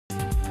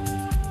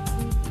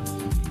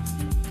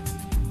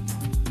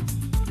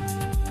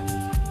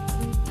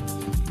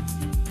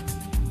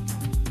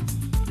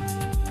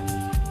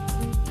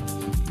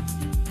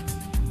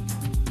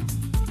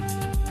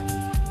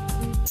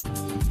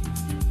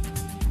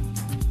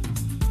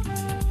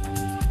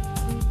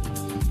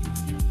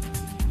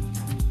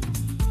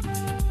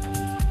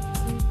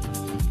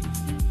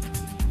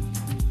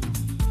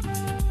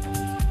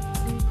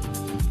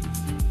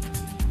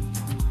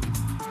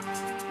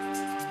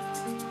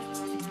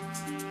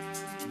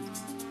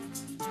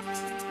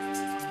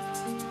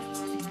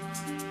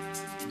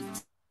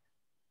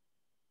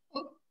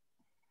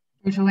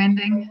usual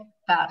ending,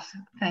 but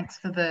thanks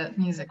for the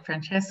music,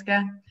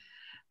 Francesca.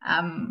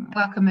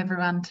 Welcome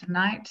everyone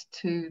tonight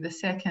to the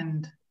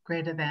second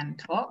Greater Than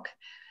talk.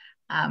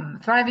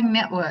 Thriving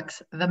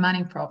Networks, the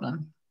Money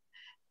Problem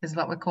is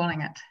what we're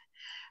calling it.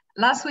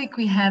 Last week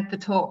we had the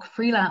talk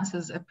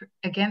Freelancers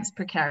Against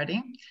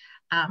Precarity,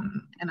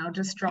 and I'll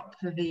just drop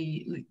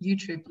the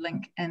YouTube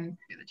link into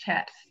the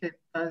chat for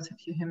those of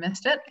you who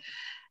missed it.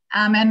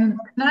 And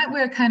tonight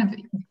we're kind of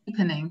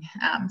deepening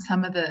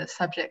some of the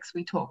subjects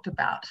we talked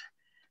about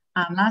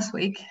last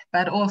week,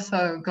 but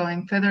also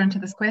going further into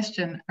this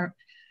question,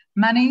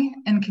 money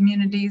in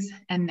communities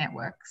and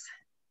networks.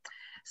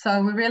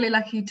 So we're really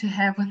lucky to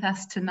have with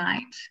us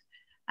tonight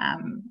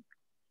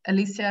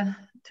Alicia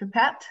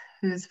Trepat,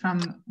 who's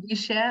from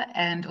WeShare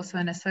and also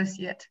an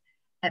associate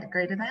at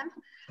Greater Than,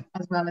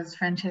 as well as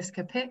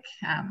Francesca Pick,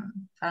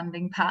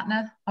 founding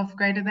partner of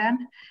Greater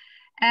Than,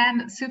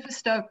 and super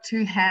stoked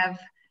to have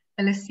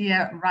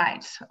Alyssa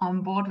Wright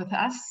on board with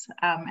us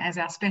as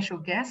our special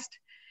guest.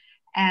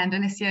 And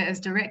Alicia is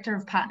Director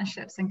of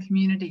Partnerships and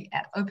Community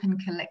at Open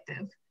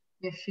Collective,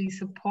 where she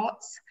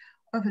supports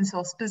open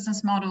source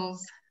business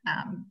models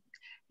and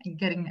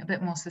getting a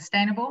bit more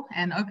sustainable.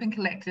 And Open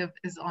Collective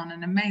is on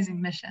an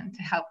amazing mission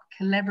to help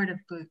collaborative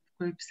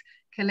groups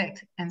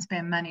collect and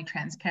spend money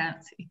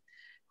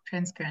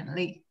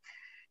transparently.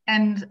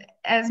 And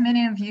as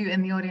many of you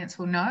in the audience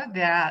will know,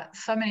 there are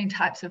so many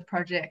types of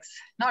projects,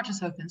 not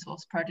just open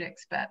source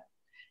projects, but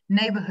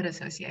neighborhood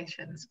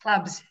associations,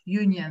 clubs,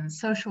 unions,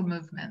 social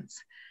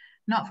movements,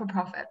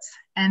 not-for-profits.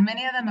 And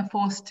many of them are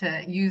forced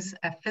to use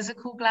a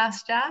physical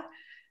glass jar,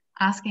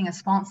 asking a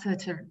sponsor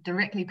to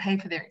directly pay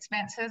for their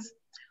expenses,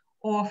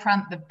 or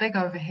front the big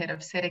overhead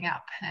of setting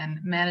up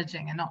and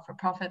managing a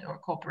not-for-profit or a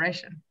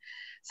corporation.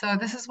 So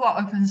this is what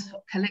Open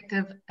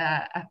Collective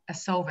are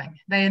solving.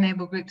 They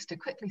enable groups to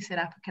quickly set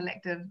up a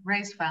collective,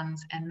 raise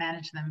funds, and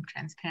manage them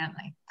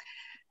transparently.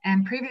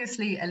 And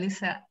previously,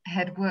 Alyssa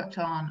had worked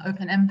on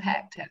Open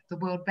Impact at the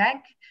World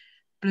Bank,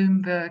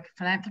 Bloomberg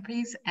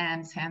Philanthropies,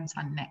 and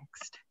Samsung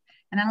Next.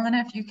 And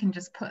Eleanor, if you can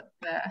just put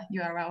the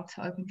URL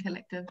to Open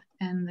Collective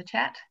in the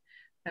chat,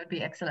 that would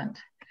be excellent.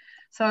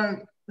 So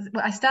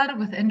I started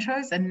with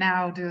intros and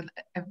now I'll do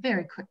a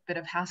very quick bit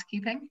of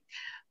housekeeping.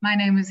 My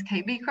name is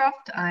Kate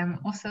Beecroft. I'm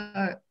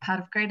also part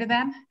of Greater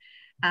Than,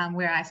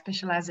 where I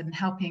specialize in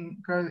helping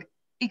grow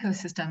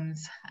ecosystems,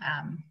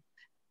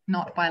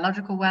 not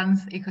biological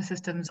ones,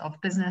 ecosystems of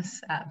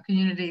business,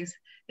 communities,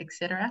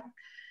 etc.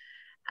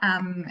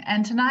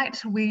 And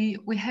tonight we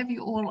have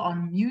you all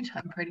on mute,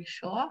 I'm pretty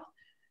sure.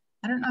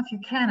 I don't know if you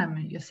can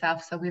unmute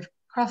yourself, so we've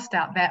crossed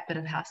out that bit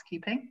of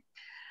housekeeping.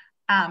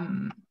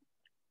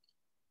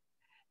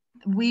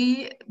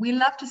 We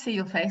love to see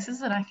your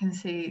faces, and I can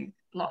see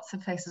lots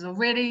of faces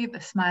already. The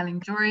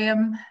smiling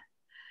Jorium,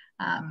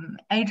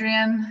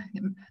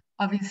 Adrian,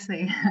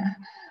 obviously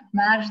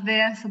Marge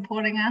there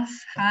supporting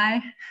us,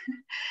 hi.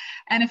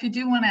 And if you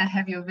do want to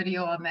have your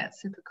video on,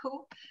 that's super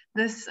cool.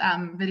 This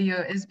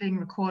video is being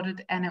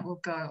recorded and it will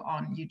go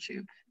on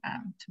YouTube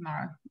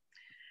tomorrow.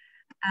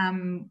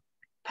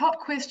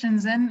 Pop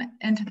questions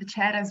into the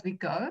chat as we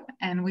go,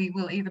 and we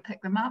will either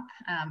pick them up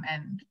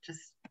and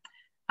just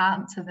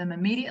answer them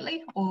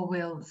immediately, or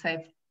we'll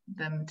save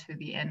them to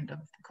the end of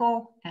the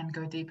call and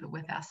go deeper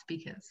with our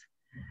speakers.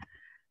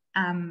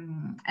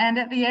 And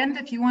at the end,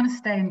 if you want to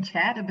stay and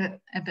chat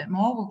a bit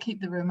more, we'll keep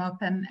the room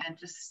open and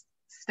just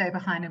stay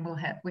behind, and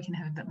we can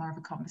have a bit more of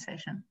a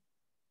conversation.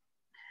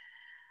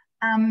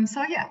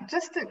 So yeah,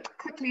 just to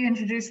quickly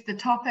introduce the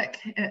topic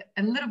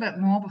a little bit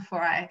more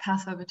before I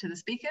pass over to the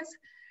speakers.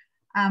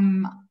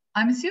 I'm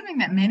assuming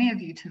that many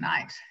of you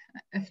tonight,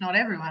 if not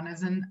everyone,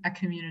 is in a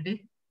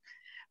community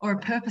or a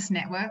purpose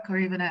network or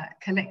even a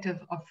collective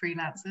of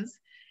freelancers.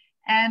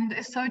 And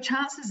if so,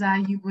 chances are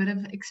you would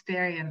have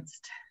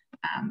experienced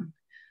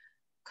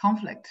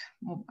conflict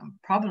or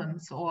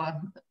problems or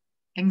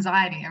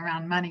anxiety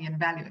around money and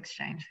value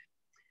exchange.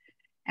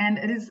 And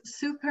it is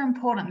super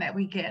important that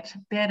we get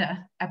better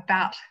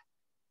about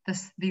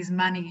these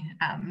money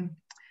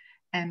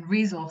and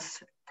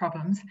resource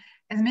problems,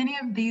 as many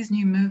of these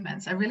new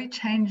movements are really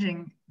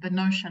changing the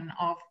notion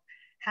of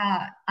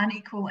how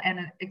unequal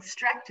and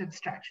extractive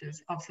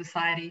structures of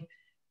society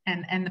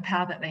and the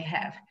power that they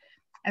have,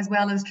 as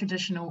well as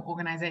traditional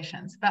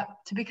organizations. But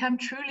to become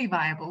truly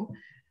viable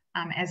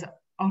as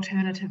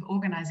alternative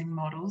organizing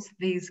models,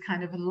 these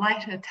kind of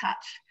lighter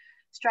touch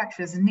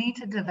structures need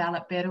to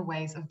develop better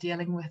ways of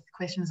dealing with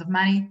questions of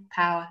money,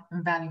 power,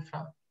 and value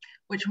flow,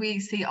 which we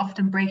see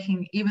often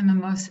breaking even the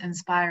most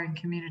inspiring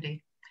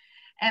community.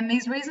 And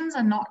these reasons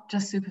are not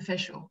just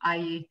superficial,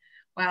 i.e.,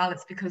 well,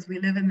 it's because we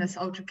live in this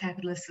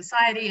ultra-capitalist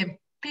society and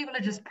people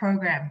are just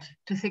programmed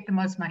to seek the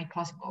most money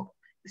possible.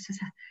 It's just,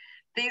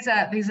 these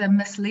are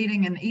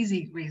misleading and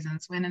easy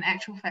reasons, when in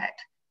actual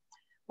fact,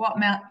 what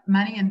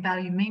money and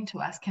value mean to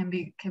us can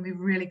be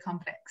really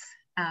complex.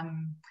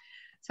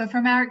 So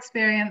from our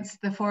experience,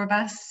 the four of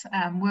us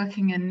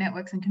working in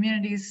networks and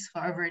communities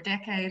for over a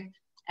decade,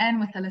 and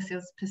with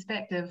Alyssa's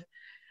perspective,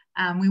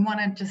 we want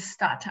to just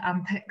start to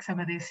unpick some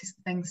of these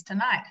things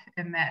tonight,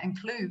 and that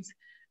includes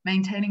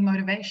maintaining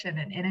motivation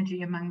and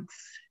energy amongst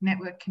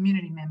network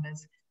community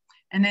members,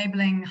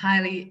 enabling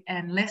highly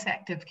and less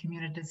active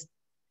communities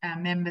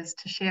members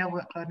to share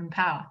workload and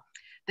power,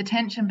 the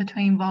tension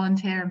between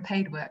volunteer and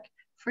paid work,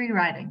 free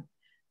riding,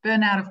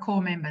 burnout of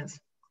core members,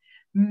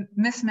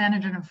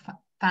 mismanagement of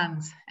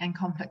funds, and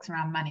conflicts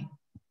around money.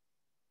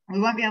 We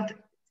won't be able to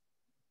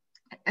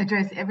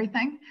address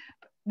everything.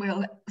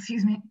 We'll,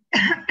 excuse me.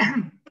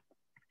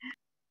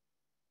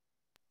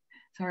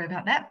 Sorry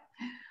about that.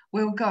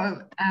 We'll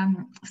go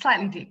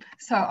slightly deep.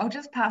 So I'll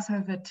just pass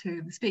over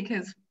to the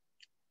speakers.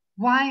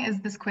 Why is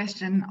this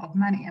question of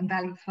money and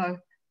value flow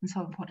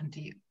so important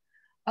to you?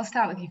 I'll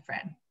start with you,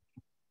 Fran.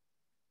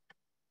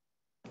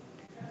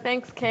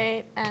 Thanks,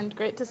 Kate, and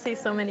great to see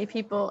so many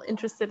people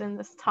interested in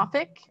this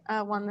topic,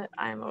 one that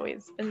I'm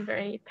always been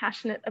very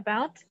passionate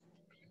about.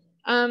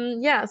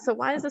 Yeah, so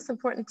why is this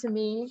important to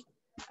me?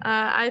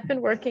 I've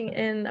been working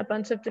in a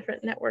bunch of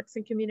different networks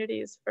and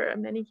communities for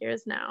many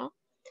years now,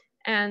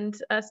 and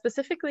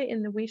specifically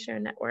in the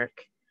WeShare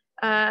network.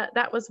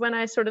 That was when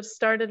I sort of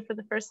started for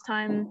the first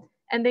time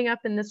ending up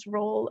in this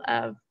role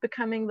of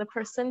becoming the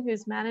person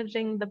who's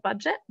managing the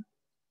budget.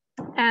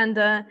 And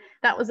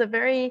that was a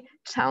very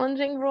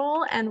challenging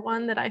role, and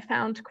one that I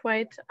found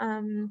quite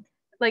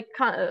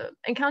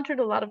encountered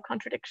a lot of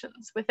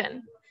contradictions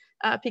within.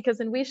 Because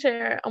in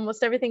WeShare,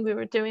 almost everything we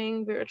were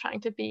doing, we were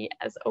trying to be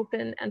as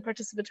open and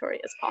participatory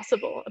as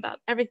possible about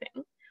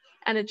everything.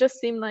 And it just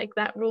seemed like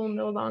that rule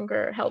no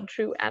longer held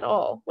true at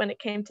all when it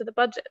came to the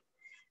budget.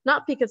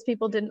 Not because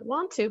people didn't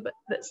want to, but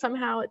that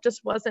somehow it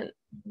just wasn't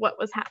what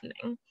was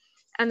happening.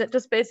 And that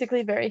just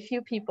basically very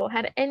few people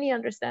had any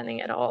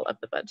understanding at all of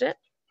the budget.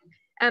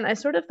 And I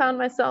sort of found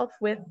myself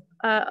with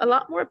a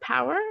lot more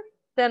power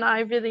than I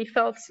really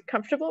felt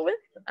comfortable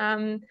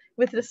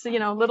with this,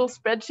 little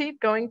spreadsheet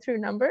going through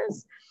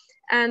numbers.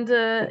 And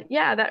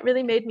yeah, that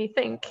really made me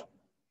think,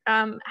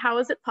 how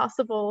is it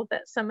possible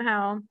that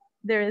somehow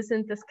there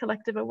isn't this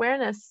collective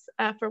awareness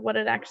for what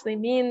it actually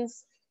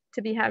means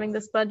to be having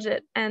this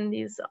budget and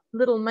these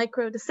little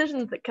micro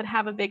decisions that could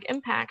have a big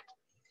impact?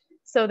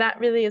 So that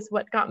really is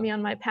what got me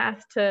on my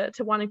path to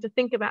wanting to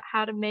think about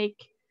how to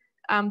make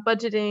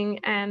budgeting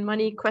and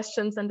money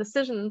questions and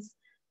decisions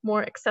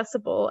more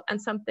accessible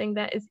and something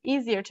that is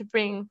easier to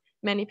bring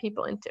many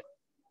people into.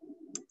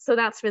 So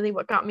that's really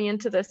what got me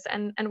into this,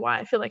 and why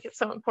I feel like it's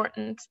so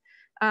important,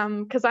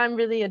 because I'm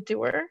really a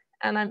doer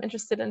and I'm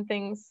interested in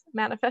things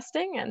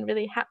manifesting and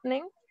really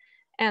happening.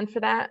 And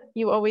for that,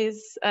 you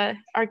always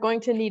are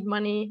going to need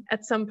money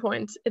at some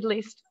point, at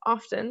least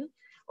often,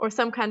 or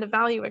some kind of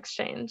value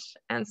exchange.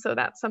 And so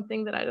that's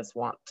something that I just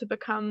want to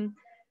become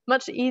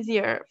much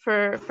easier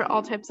for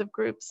all types of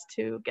groups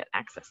to get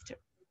access to.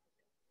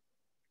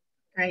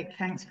 Great,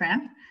 thanks,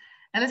 Fran.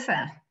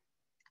 Alyssa,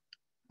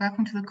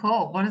 welcome to the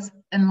call. What is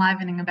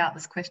enlivening about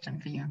this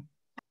question for you?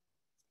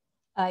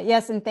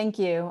 Yes, and thank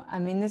you. I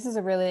mean, this is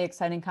a really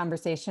exciting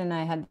conversation.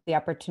 I had the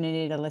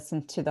opportunity to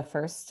listen to the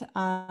first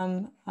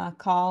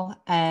call,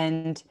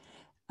 and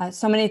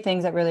so many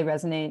things that really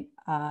resonate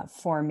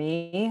for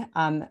me.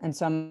 And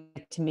so I'm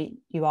glad to meet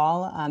you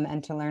all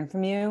and to learn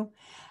from you.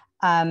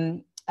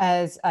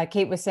 As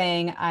Kate was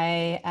saying,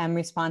 I am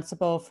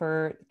responsible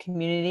for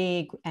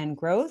community and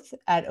growth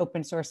at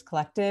Open Source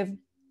Collective.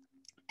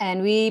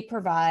 And we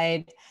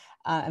provide,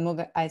 and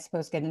we'll, I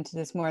suppose, get into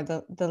this more,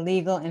 the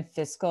legal and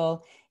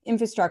fiscal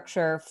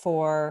infrastructure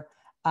for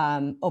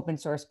open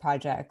source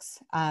projects.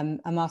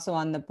 I'm also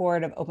on the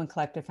board of Open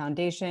Collective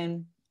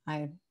Foundation.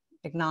 I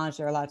acknowledge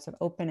there are lots of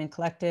open and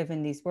collective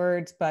in these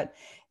words, but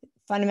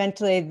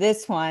fundamentally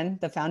this one,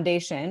 the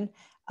foundation,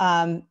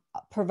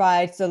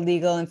 provides the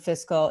legal and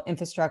fiscal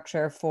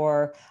infrastructure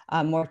for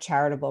more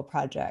charitable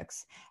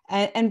projects.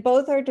 And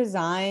both are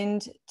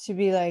designed to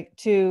be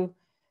to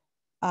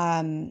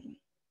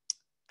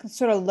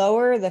sort of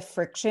lower the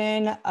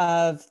friction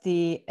of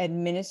the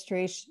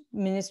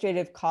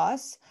administrative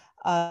costs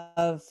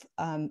of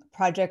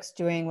projects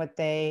doing what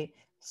they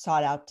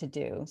sought out to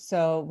do.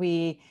 So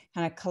we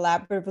kind of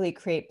collaboratively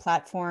create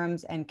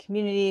platforms and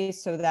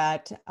communities so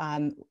that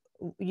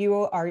you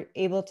are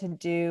able to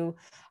do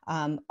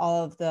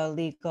all of the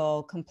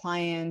legal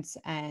compliance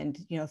and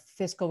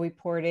fiscal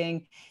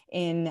reporting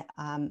in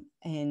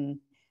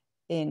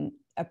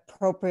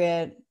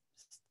appropriate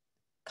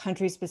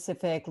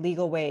country-specific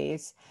legal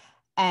ways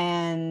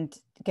and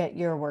get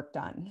your work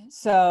done.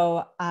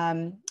 So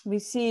we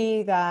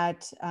see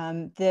that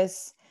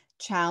this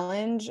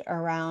challenge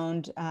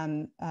around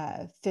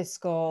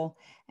fiscal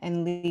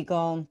and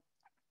legal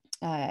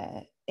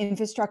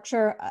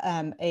infrastructure,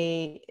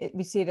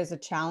 we see it as a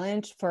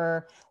challenge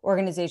for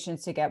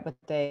organizations to get what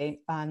they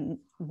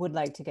would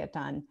like to get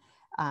done,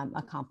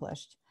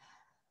 accomplished.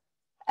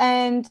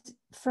 And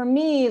for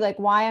me,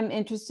 why I'm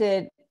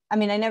interested, I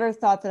mean, I never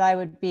thought that I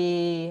would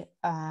be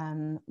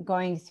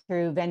going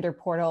through vendor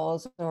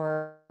portals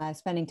or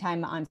spending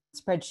time on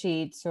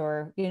spreadsheets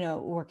or,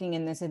 working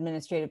in this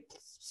administrative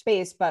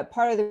space. But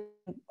part of the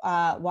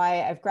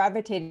why I've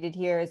gravitated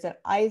here is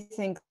that I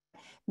think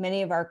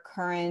many of our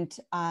current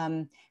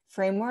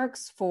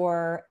frameworks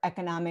for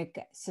economic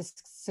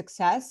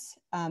success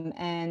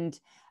and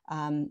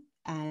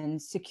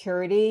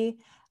security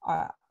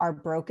are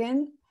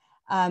broken.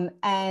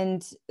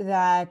 And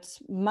that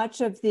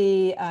much of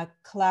the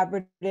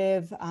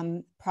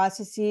collaborative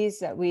processes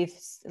that we've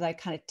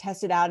kind of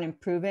tested out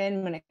and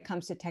proven when it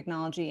comes to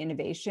technology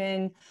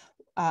innovation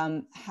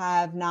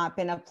have not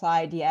been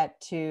applied yet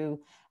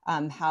to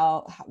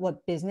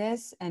what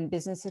business and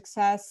business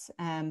success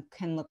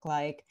can look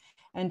like.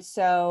 And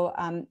so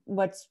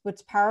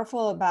what's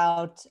powerful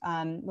about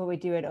what we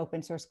do at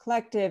Open Source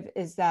Collective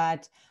is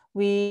that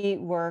we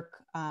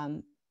work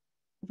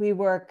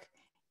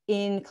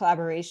in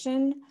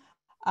collaboration.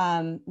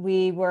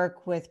 We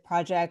work with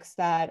projects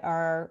that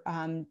are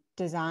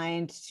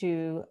designed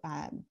to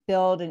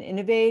build and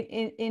innovate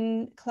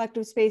in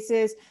collective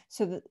spaces,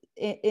 so that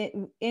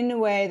in a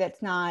way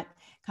that's not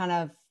kind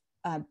of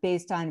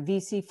based on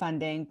VC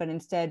funding, but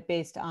instead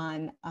based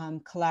on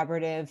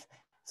collaborative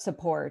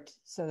support,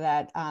 so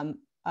that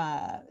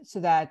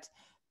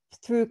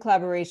through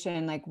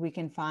collaboration, like we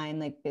can find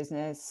like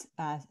business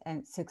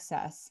and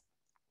success.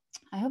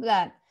 I hope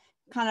that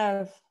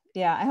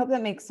I hope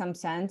that makes some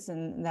sense,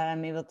 and that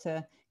I'm able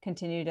to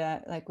continue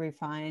to like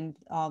refine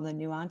all the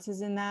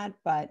nuances in that.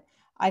 But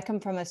I come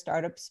from a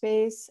startup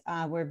space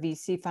where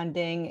VC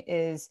funding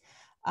is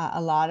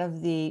a lot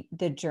of the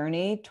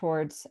journey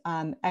towards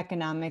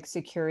economic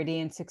security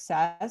and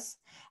success.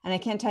 And I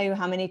can't tell you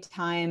how many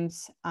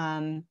times,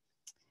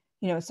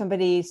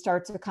 somebody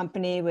starts a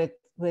company with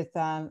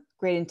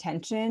great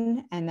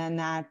intention, and then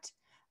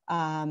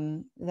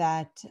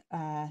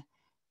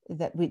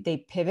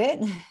they pivot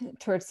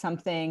towards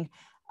something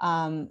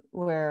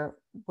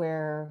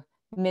where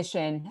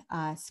mission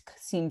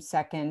seems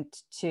second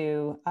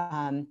to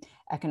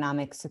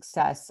economic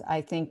success. I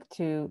think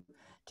to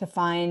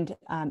find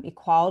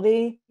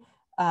equality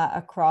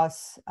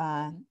across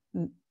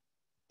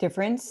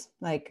difference,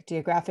 like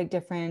geographic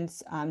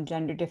difference,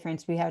 gender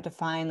difference, we have to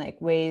find like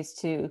ways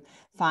to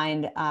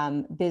find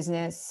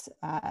business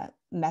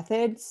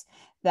methods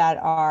that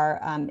are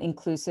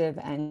inclusive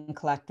and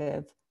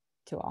collective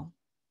to all.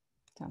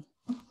 So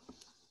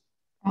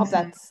I hope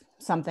that's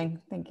something.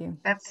 Thank you.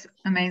 That's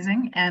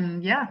amazing.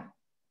 And yeah,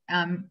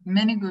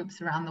 many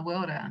groups around the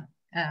world are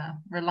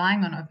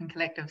relying on Open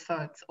Collective,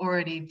 so it's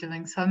already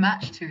doing so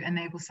much to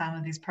enable some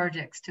of these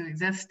projects to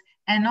exist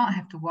and not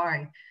have to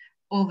worry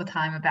all the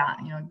time about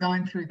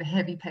going through the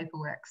heavy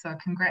paperwork. So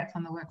congrats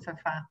on the work so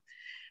far.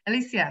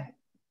 Alicia.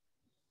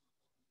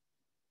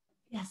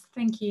 Yes,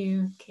 thank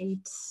you,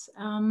 Kate.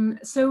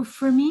 So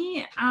for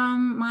me,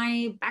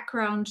 my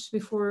background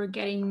before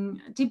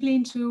getting deeply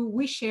into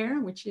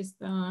WeShare, which is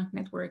the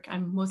network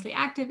I'm mostly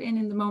active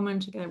in the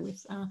moment, together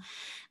with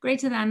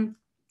Greater Than,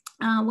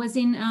 was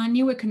in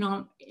new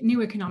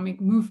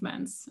economic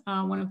movements.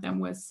 One of them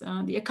was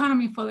the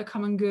economy for the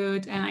common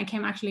good, and I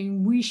came actually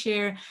in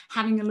WeShare,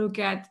 having a look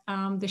at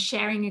the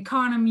sharing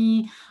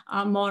economy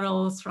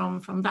models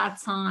from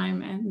that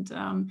time,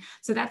 and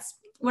so that's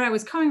where I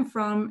was coming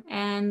from,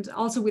 and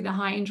also with a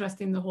high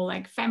interest in the whole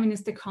like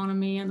feminist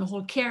economy and the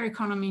whole care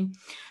economy.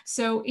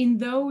 So in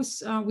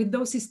those, with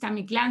those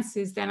systemic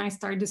lenses, then I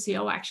started to see,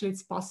 oh, actually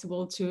it's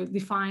possible to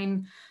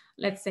define,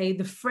 let's say,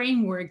 the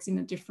frameworks in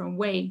a different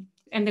way.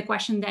 And the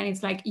question then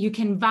is like, you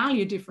can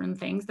value different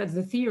things. That's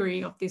the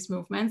theory of these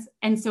movements.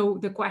 And so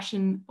the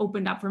question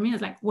opened up for me is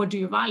like, what do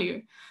you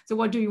value? So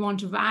what do you want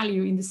to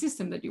value in the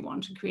system that you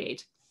want to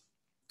create?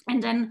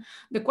 And then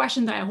the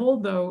question that I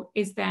hold, though,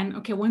 is then,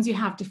 okay, once you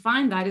have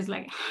defined that, is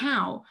like,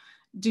 how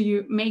do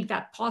you make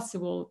that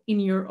possible in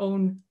your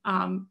own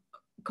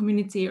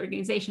community,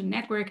 organization,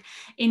 network,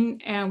 in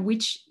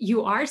which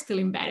you are still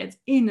embedded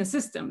in a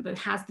system that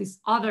has these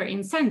other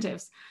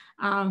incentives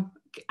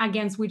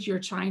against which you're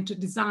trying to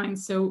design?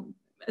 So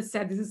as I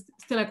said, this is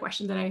still a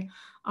question that I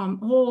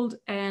hold,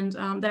 and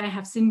that I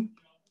have seen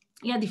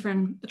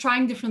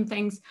trying different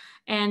things,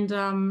 and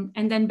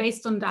then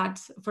based on that,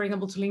 for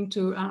example, to link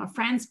to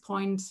Fran's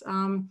point,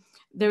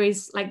 there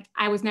is like,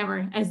 I was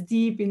never as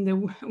deep in the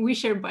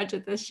WeShare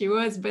budget as she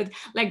was, but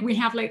like we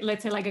have like,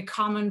 let's say like a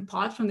common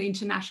pot from the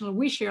international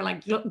WeShare,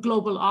 like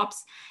global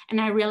ops, and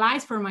I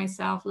realized for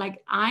myself,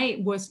 like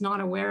I was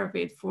not aware of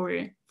it for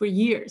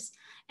years,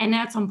 and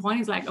at some point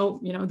it's like, oh,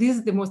 this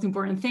is the most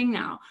important thing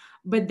now,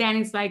 but then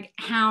it's like,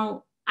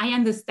 how I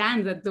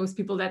understand that those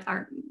people that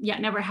are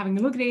never having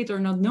a look at it or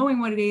not knowing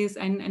what it is,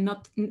 and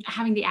not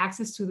having the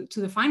access to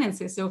the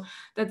finances. So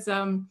that's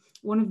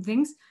one of the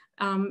things.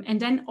 And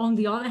then on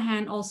the other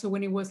hand, also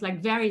when it was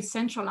like very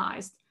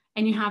centralized,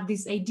 and you have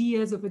these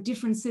ideas of a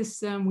different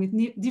system with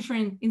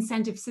different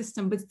incentive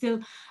system, but still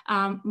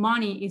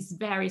money is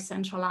very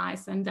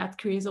centralized, and that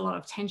creates a lot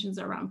of tensions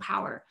around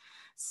power.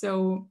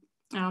 So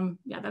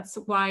that's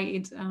why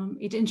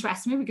it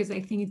interests me, because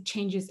I think it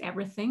changes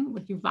everything,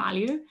 what you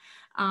value.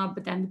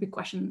 But then the big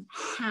question,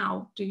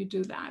 how do you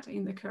do that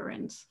in the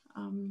current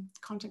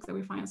context that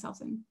we find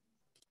ourselves in?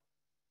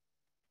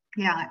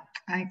 Yeah,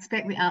 I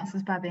expect the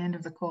answers by the end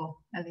of the call,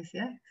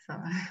 Alicia.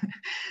 So,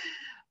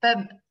 but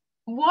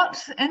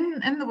What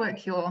in the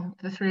work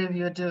the three of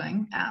you are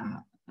doing,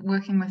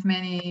 working with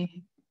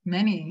many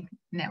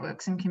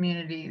networks and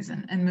communities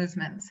and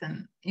movements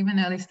and even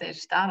early stage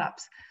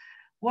startups,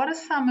 what are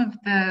some of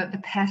the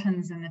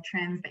patterns and the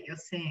trends that you're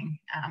seeing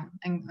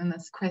in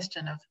this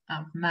question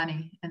of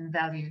money and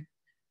value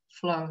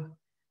flow,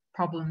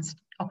 problems,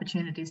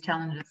 opportunities,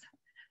 challenges?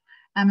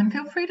 And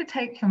feel free to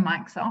take your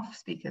mics off,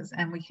 speakers,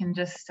 and we can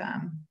just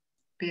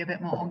be a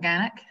bit more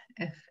organic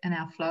if in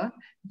our flow.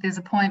 If there's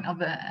a point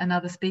of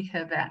another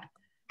speaker that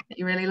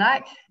you really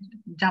like,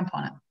 jump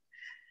on it.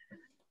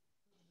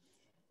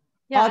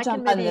 Yeah, I'll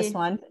jump on this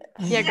one.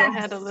 Yeah, go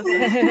ahead,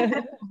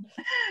 Alyssa.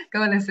 Go,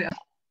 Alyssa.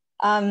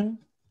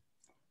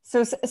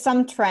 So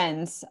some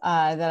trends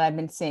that I've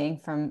been seeing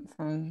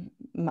from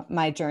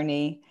my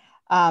journey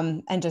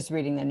and just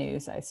reading the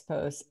news, I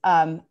suppose.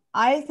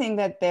 I think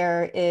that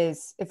there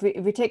is, if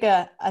we take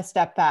a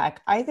step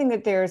back, I think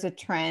that there is a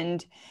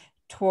trend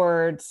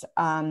towards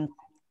what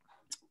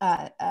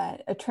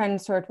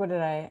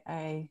did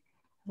I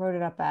wrote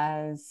it up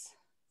as,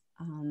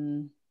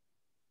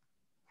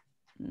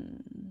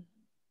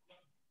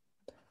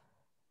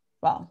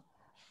 well,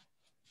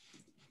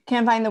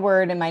 can't find the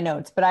word in my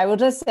notes, but I will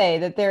just say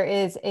that there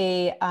is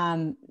a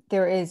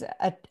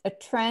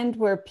trend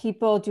where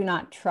people do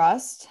not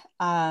trust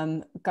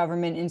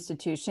government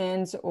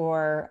institutions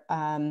or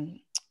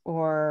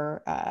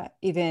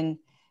even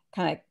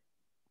kind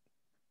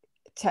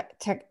of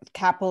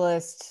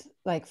capitalist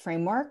like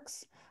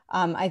frameworks.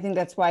 I think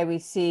that's why we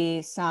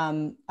see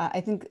some.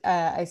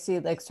 I see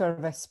like sort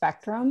of a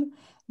spectrum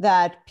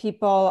that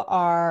people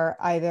are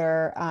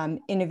either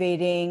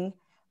innovating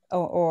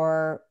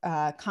or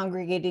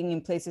congregating in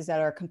places that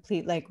are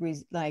complete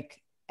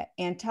like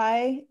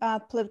anti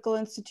political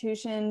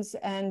institutions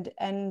and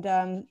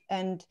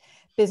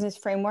business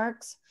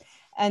frameworks.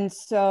 And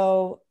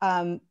so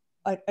a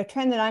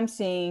trend that I'm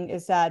seeing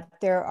is that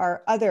there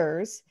are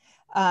others,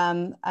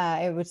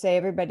 I would say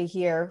everybody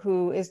here,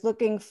 who is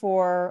looking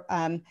for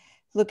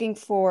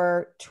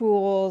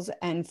tools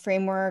and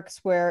frameworks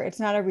where it's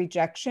not a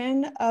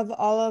rejection of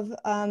all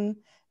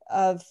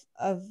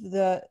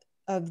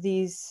of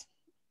these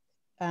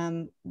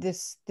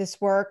this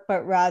work,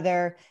 but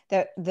rather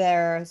that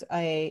there's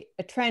a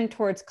trend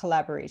towards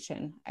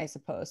collaboration, I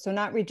suppose. So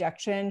not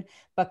rejection,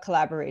 but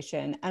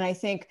collaboration. And I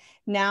think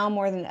now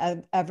more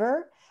than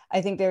ever,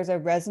 I think there's a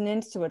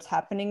resonance to what's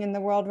happening in the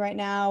world right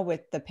now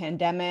with the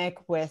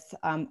pandemic, with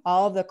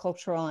all of the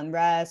cultural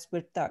unrest,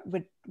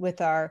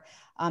 with our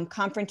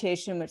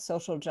confrontation with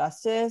social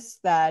justice,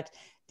 that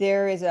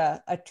there is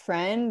a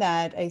trend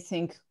that I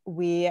think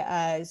we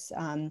as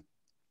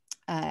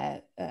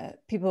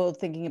people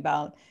thinking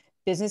about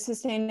business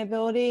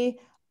sustainability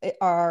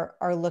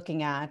are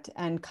looking at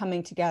and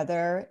coming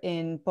together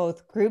in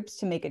both groups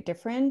to make a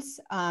difference,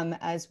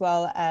 as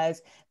well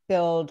as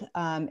build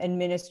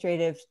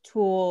administrative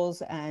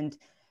tools and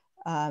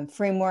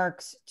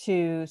frameworks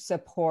to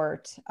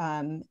support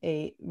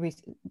a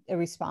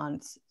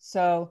response.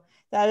 So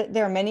that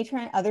there are many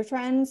other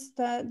trends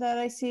that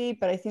I see,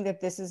 but I think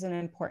that this is an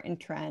important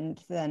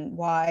trend. Then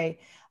why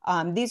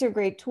these are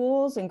great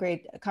tools and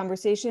great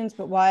conversations,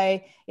 but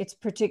why it's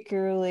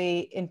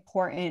particularly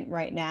important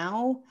right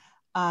now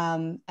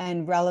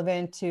and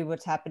relevant to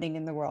what's happening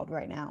in the world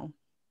right now.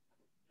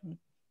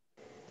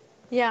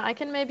 Yeah, I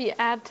can maybe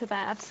add to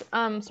that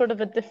sort of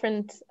a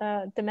different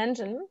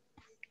dimension,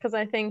 because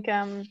I think,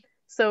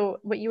 so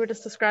what you were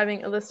just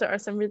describing, Alyssa, are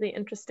some really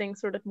interesting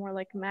sort of more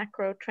like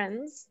macro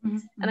trends. Mm-hmm.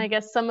 And I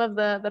guess some of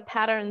the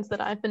patterns that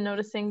I've been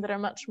noticing that are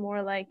much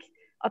more like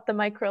at the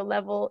micro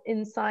level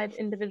inside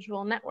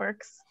individual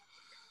networks.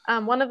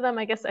 One of them,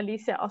 I guess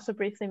Alicia also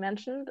briefly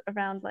mentioned,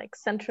 around like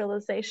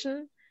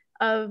centralization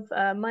of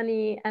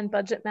money and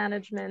budget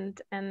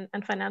management and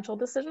financial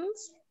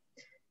decisions.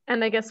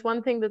 And I guess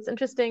one thing that's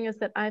interesting is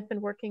that I've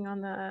been working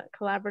on the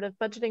collaborative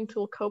budgeting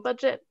tool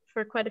CoBudget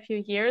for quite a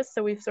few years.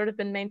 So we've sort of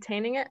been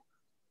maintaining it.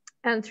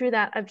 And through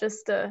that, I've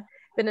just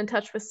been in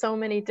touch with so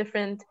many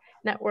different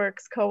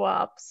networks,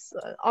 co-ops,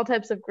 all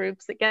types of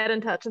groups that get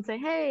in touch and say,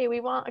 hey, we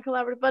want a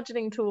collaborative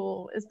budgeting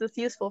tool. Is this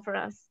useful for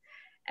us?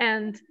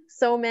 And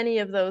so many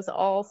of those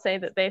all say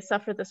that they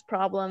suffer this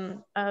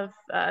problem of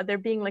there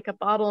being like a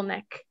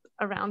bottleneck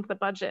around the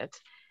budget,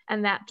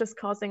 and that just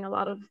causing a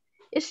lot of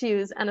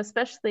issues. And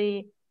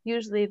especially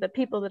usually the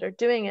people that are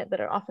doing it, that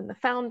are often the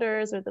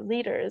founders or the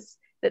leaders,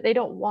 that they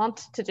don't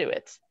want to do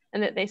it,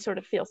 and that they sort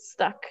of feel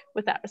stuck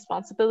with that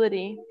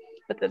responsibility,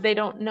 but that they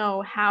don't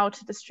know how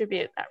to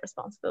distribute that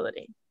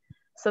responsibility.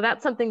 So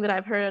that's something that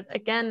I've heard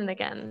again and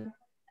again,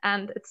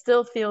 and it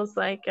still feels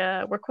like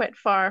we're quite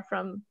far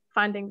from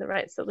finding the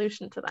right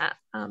solution to that,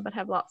 but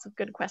have lots of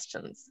good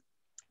questions.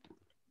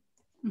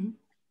 Mm-hmm.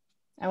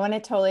 I want to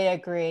totally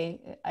agree.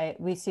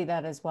 We see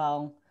that as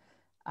well.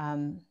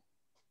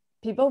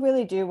 People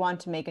really do want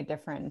to make a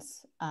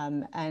difference.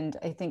 And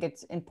I think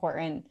it's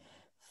important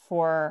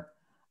for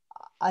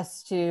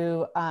us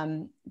to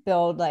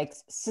build like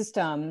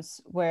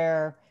systems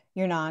where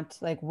you're not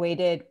like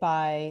weighted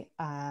by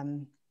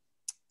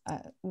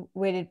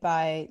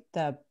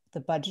the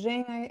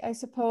budgeting, I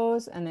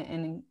suppose,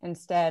 and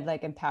instead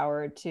like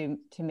empowered to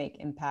make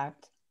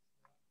impact.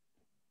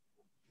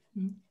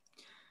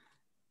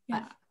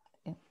 Yeah.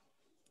 Yeah.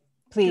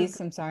 Please,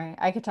 I'm sorry.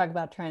 I could talk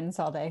about trends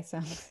all day. So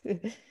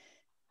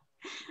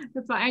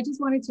that's why I just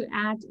wanted to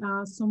add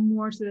some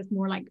more, so that's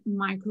more like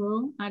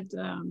micro at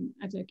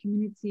a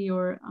community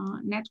or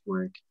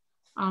network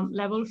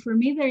level. For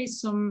me, there is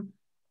some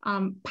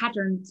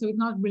pattern. So it's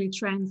not really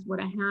trends what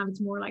I have.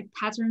 It's more like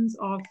patterns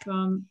of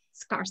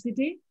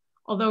scarcity.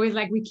 Although it's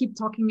like we keep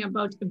talking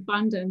about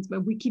abundance,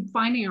 but we keep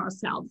finding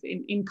ourselves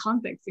in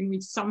contexts in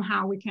which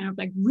somehow we kind of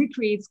like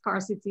recreate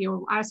scarcity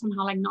or are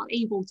somehow like not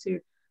able to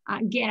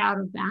get out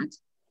of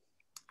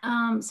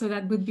that. So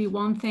that would be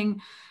one thing.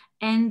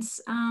 And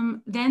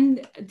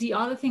then the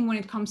other thing when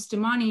it comes to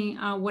money,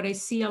 what I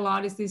see a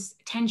lot is this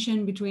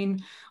tension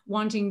between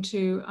wanting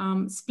to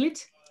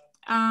split,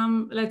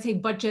 let's say,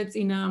 budgets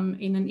in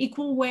an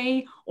equal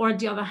way, or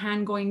the other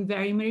hand, going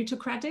very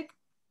meritocratic.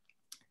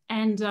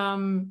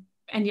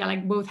 And yeah,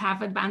 like both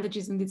have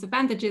advantages and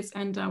disadvantages,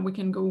 and we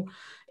can go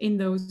in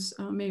those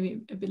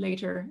maybe a bit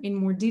later in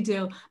more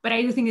detail. But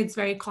I do think it's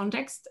very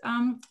context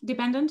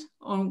dependent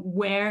on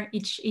where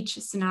each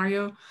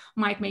scenario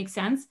might make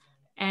sense,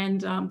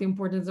 and the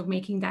importance of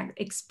making that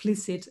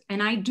explicit.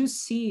 And I do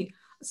see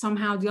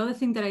somehow the other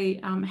thing that I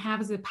have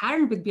as a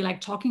pattern would be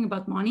like talking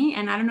about money.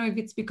 And I don't know if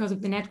it's because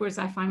of the networks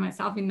I find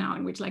myself in now,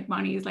 in which like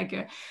money is like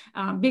a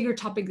bigger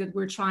topic that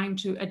we're trying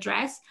to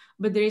address.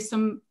 But there is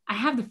some, I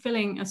have the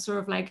feeling as sort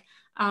of like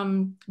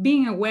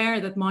being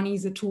aware that money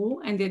is a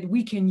tool and that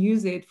we can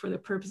use it for the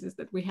purposes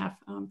that we have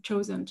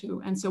chosen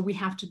to. And so we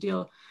have to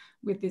deal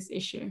with this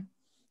issue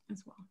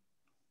as well.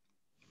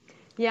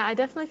 Yeah, I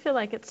definitely feel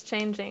like it's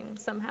changing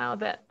somehow,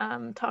 that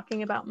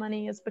talking about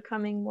money is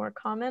becoming more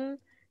common,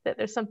 that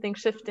there's something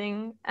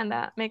shifting, and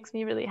that makes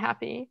me really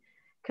happy,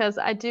 because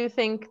I do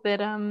think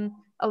that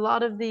a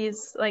lot of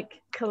these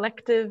like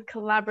collective,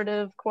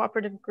 collaborative,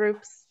 cooperative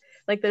groups,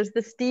 like there's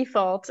this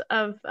default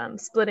of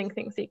splitting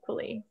things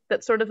equally.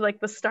 That's sort of like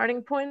the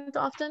starting point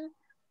often.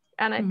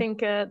 And I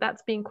think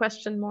that's being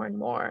questioned more and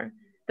more,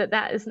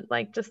 that isn't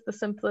like just the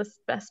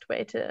simplest, best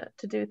way to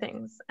do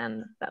things.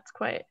 And that's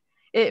quite,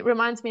 it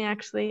reminds me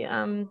actually,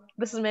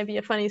 this is maybe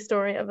a funny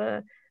story of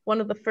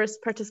one of the first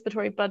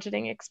participatory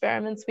budgeting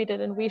experiments we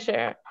did in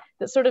WeShare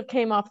that sort of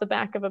came off the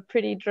back of a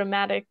pretty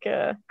dramatic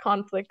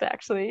conflict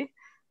actually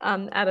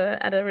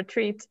at a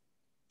retreat.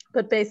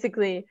 But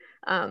basically,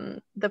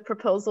 the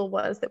proposal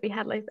was that we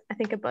had like, I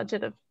think a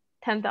budget of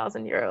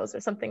 10,000 euros or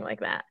something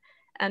like that.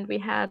 And we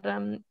had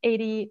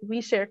 80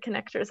 WeShare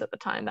connectors at the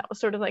time. That was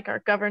sort of like our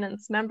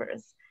governance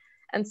members.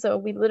 And so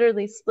we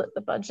literally split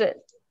the budget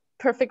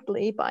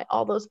perfectly by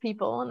all those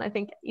people. And I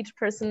think each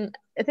person,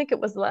 I think it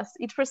was less,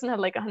 each person had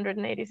like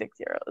 186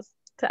 euros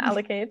to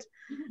allocate.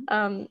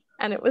 And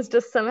it was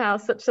just somehow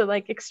such a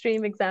like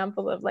extreme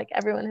example of like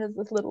everyone has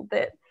this little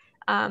bit.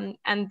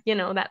 And you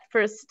know, that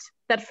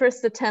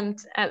first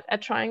attempt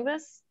at trying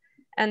this,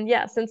 and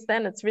yeah, since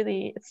then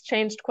it's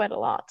changed quite a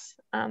lot,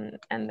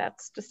 and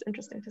that's just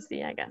interesting to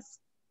see, I guess.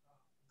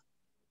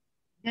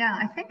 Yeah,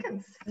 I think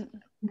it's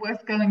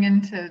worth going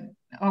into.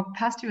 I'll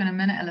pass to you in a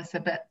minute,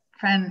 Alyssa, but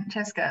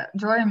Francesca,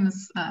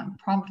 Joram's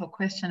prompt or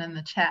question in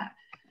the chat,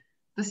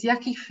 this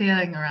yucky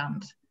feeling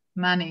around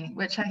money,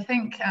 which I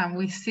think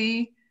we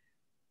see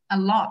a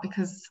lot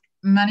because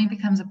money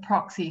becomes a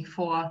proxy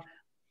for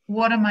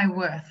what am I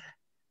worth?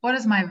 What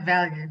is my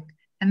value?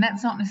 And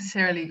that's not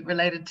necessarily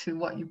related to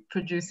what you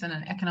produce in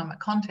an economic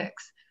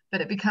context,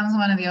 but it becomes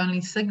one of the only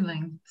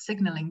signaling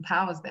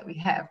powers that we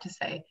have to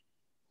say,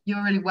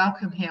 you're really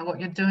welcome here. What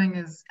you're doing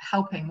is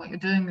helping. What you're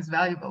doing is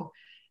valuable.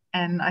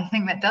 And I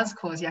think that does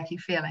cause yucky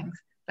feelings.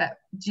 But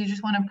do you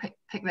just want to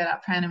pick that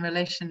up, Fran, in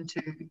relation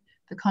to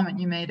the comment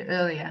you made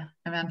earlier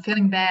around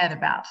feeling bad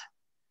about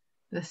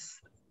this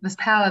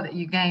power that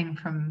you gain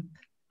from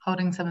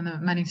holding some of the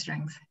money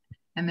strings,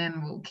 and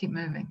then we'll keep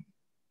moving?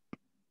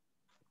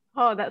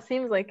 Oh, that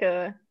seems like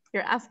you're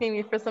asking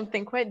me for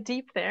something quite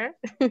deep there.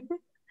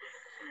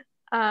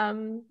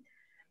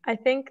 I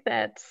think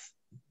that,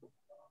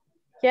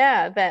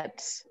 yeah,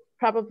 that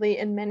probably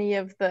in many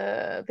of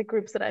the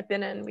groups that I've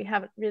been in, we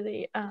haven't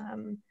really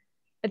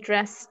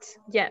addressed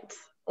yet,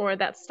 or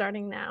that's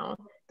starting now,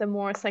 the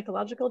more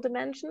psychological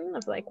dimension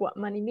of like what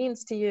money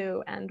means to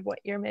you and what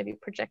you're maybe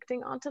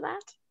projecting onto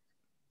that.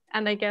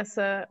 And I guess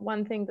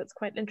one thing that's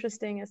quite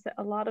interesting is that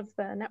a lot of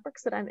the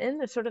networks that I'm in,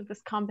 there's sort of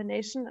this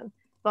combination of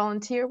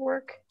volunteer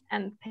work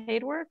and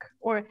paid work,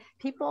 or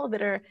people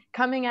that are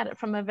coming at it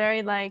from a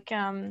very like,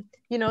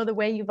 you know, the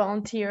way you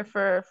volunteer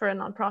for a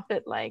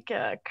nonprofit like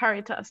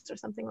Caritas or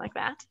something like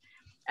that.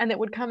 And it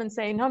would come and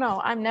say,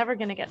 no, I'm never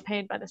going to get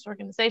paid by this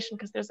organization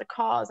because there's a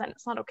cause and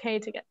it's not okay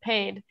to get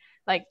paid.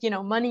 Like, you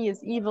know, money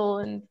is evil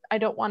and I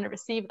don't want to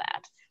receive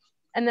that.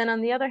 And then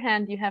on the other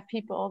hand, you have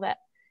people that,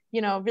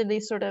 you know, really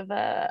sort of,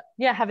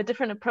 have a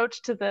different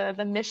approach to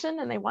the mission,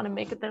 and they want to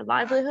make it their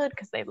livelihood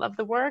because they love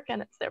the work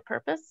and it's their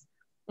purpose.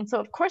 And so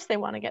of course they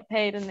want to get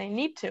paid and they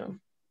need to.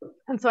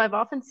 And so I've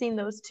often seen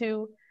those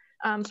two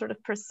sort of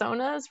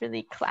personas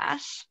really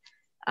clash.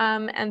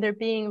 and there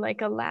being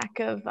like a lack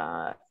of,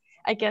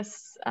 I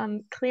guess,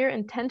 clear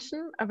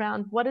intention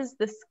around what is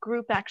this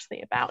group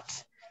actually about.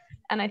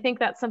 And I think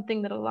that's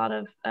something that a lot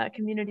of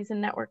communities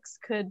and networks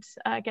could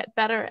get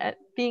better at,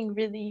 being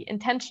really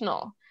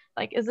intentional.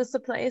 Like, is this a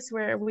place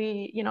where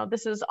we,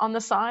 this is on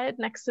the side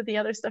next to the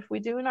other stuff we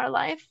do in our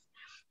life?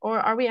 Or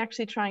are we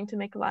actually trying to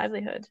make a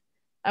livelihood?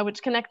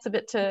 Which connects a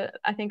bit to,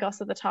 I think,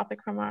 also the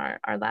topic from our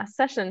last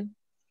session.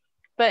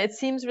 But it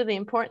seems really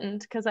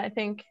important, because I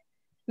think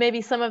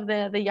maybe some of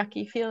the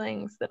yucky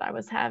feelings that I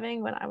was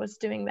having when I was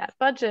doing that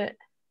budget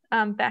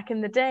back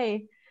in the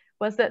day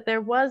was that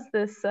there was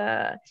this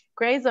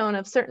gray zone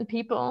of certain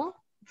people.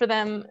 For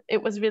them,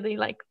 it was really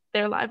like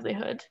their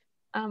livelihood,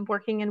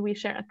 working in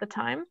WeShare at the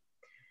time.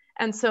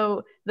 And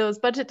so those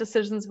budget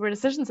decisions were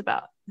decisions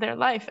about their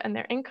life and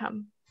their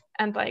income.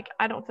 And like,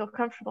 I don't feel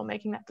comfortable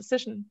making that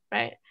decision,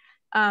 right?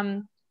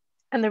 And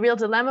the real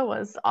dilemma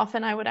was,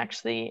 often I would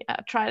actually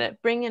try to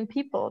bring in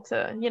people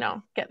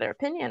to, get their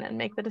opinion and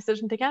make the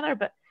decision together.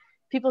 But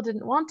people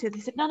didn't want to. They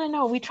said,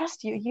 no, we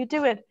trust you, you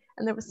do it.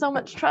 And there was so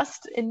much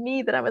trust in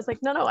me that I was like,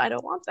 no, I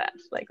don't want that.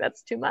 Like,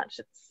 that's too much.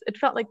 It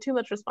felt like too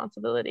much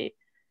responsibility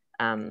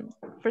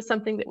for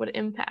something that would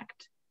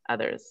impact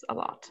others a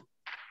lot.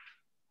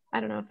 I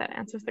don't know if that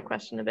answers the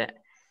question a bit.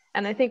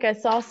 And I think I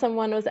saw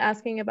someone was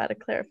asking about a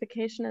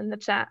clarification in the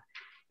chat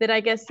that I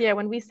guess, yeah,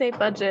 when we say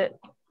budget,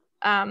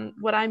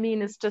 what I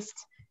mean is just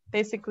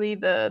basically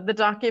the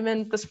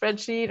document, the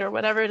spreadsheet, or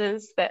whatever it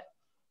is that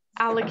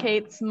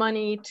allocates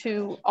money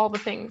to all the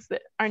things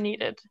that are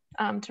needed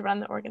to run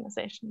the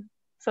organization.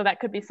 So that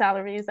could be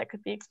salaries, that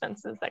could be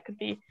expenses, that could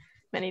be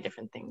many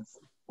different things.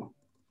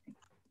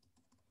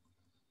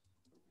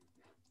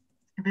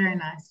 Very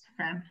nice,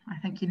 Fran. I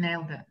think you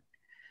nailed it.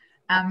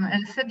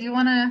 Alyssa, do you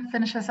want to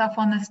finish us off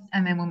on this,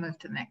 and then we'll move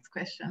to the next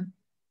question?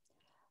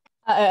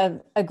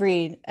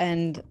 Agreed.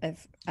 And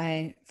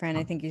Fran,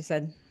 I think you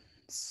said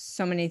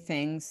so many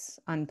things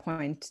on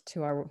point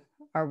to our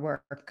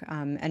work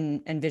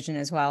and vision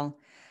as well.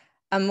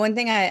 One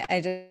thing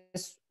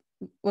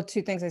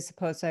two things I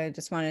suppose I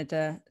just wanted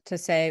to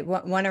say.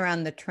 One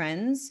around the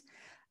trends.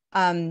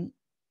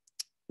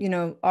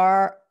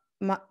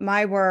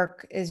 My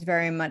work is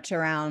very much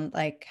around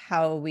like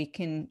how we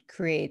can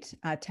create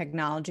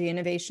technology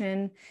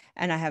innovation,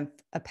 and I have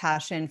a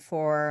passion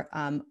for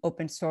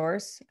open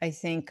source. I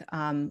think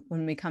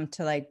when we come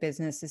to like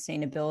business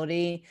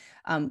sustainability,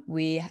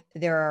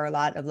 there are a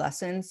lot of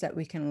lessons that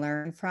we can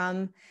learn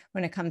from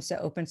when it comes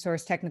to open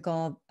source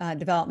technical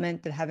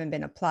development that haven't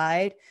been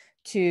applied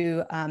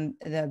to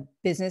the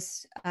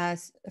business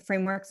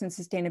frameworks and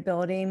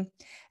sustainability.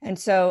 And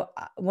so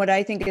what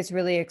I think is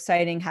really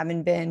exciting,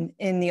 having been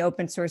in the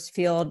open source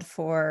field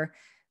for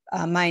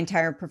my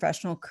entire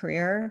professional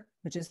career,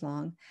 which is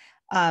long,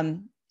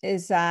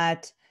 is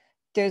that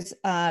there's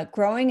a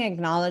growing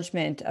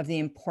acknowledgement of the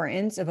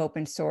importance of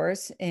open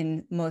source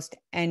in most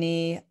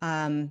any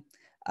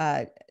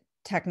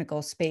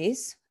technical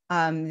space.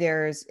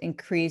 There's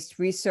increased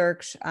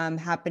research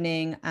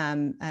happening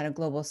at a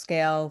global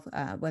scale,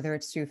 whether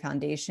it's through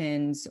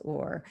foundations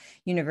or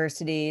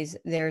universities.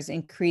 There's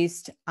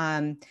increased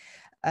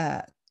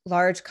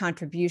large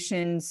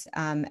contributions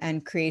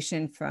and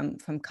creation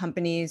from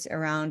companies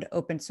around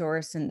open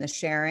source and the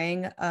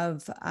sharing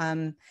of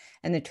and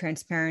the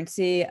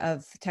transparency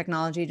of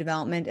technology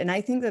development. And I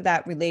think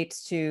that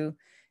relates to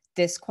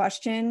this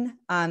question,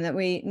 that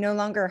we no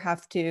longer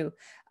have to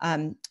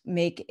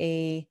make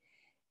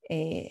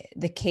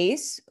the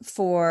case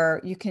for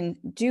you can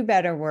do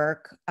better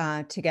work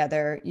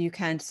together, you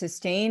can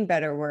sustain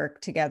better work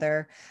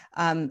together.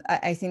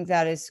 I think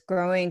that is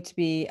growing to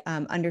be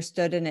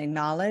understood and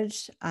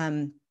acknowledged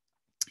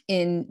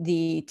in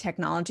the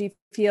technology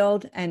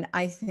field. And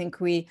I think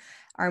we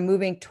are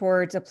moving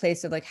towards a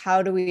place of like,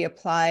 how do we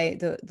apply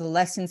the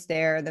lessons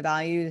there, the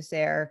values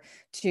there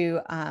to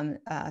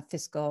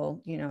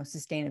fiscal,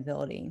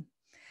 sustainability.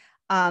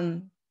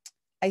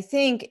 I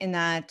think in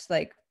that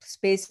like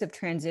space of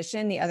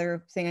transition, the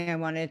other thing I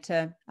wanted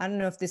to, I don't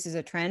know if this is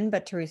a trend,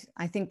 but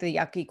I think the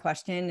yucky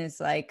question is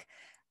like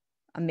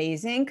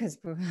amazing, because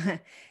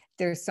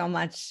there's so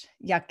much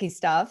yucky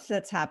stuff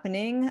that's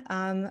happening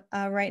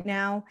right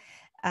now.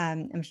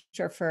 I'm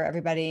sure for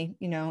everybody,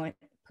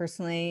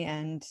 personally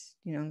and,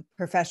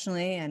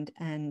 professionally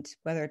and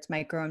whether it's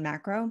micro and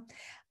macro.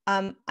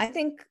 I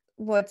think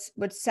what's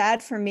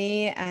sad for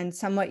me and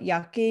somewhat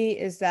yucky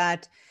is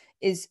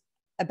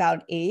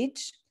about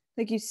age.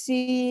 Like you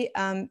see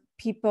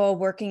people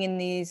working in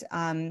these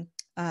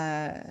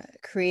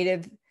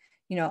creative,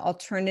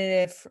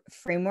 alternative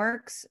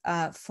frameworks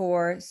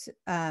for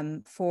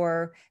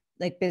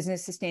like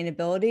business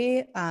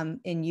sustainability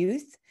in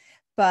youth.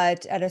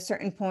 But at a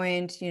certain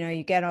point,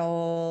 you get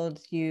old,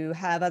 you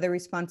have other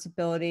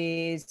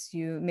responsibilities,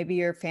 maybe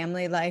your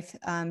family life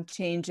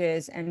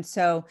changes. And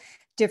so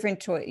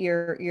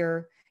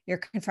you're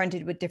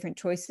confronted with different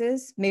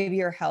choices. Maybe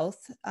your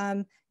health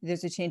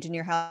there's a change in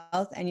your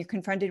health, and you're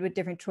confronted with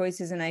different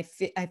choices. And I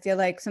feel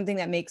like something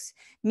that makes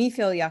me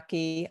feel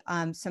yucky,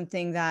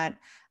 something that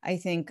I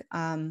think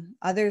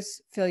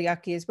others feel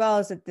yucky as well,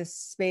 is that this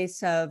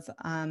space of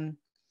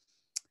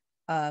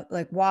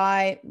like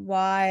why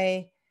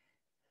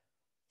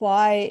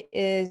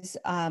is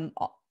and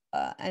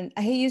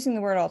I hate using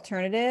the word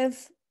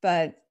alternative,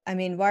 but I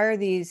mean, why are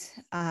these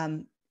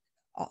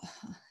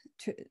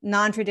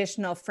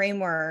non-traditional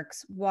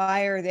frameworks,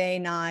 why are they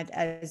not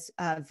as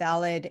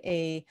valid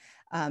a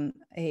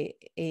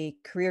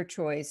career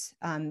choice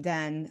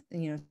than,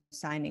 you know,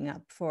 signing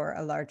up for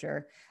a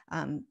larger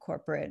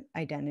corporate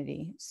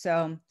identity?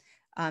 So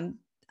I'm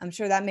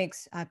sure that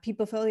makes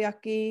people feel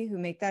yucky who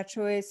make that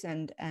choice,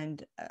 and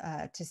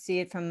to see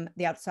it from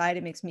the outside,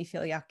 it makes me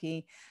feel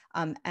yucky.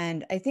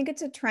 And I think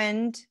it's a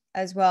trend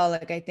as well.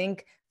 Like, I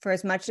think for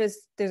as much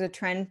as there's a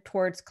trend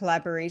towards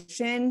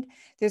collaboration,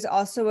 there's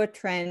also a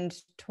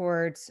trend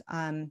towards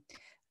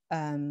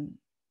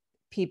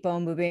people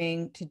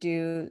moving to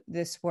do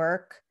this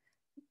work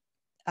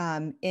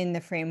in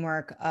the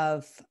framework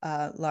of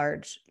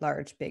large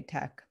big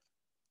tech.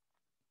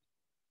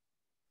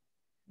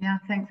 Yeah,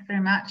 thanks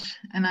very much.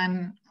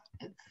 And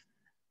it's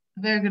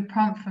a very good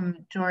prompt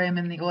from Joriam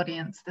in the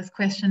audience, this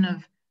question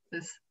of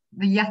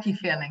the yucky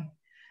feeling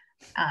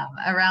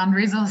around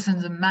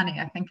resources and money.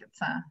 I think it's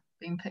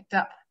being picked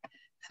up.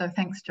 So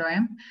thanks,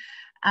 Joriam.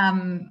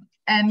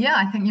 And yeah,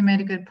 I think you made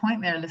a good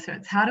point there, Alyssa.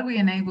 It's how do we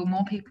enable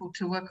more people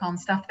to work on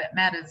stuff that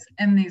matters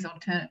in these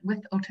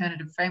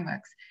alternative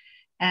frameworks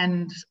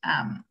and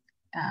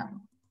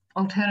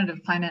alternative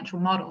financial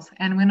models.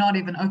 And we're not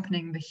even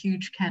opening the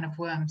huge can of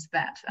worms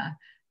that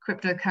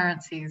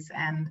cryptocurrencies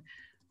and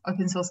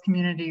open source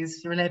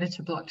communities related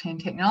to blockchain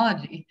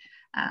technology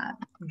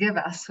give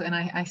us. And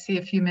I see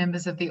a few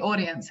members of the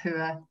audience who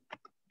are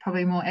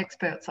probably more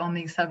experts on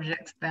these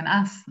subjects than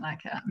us,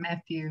 like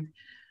Matthew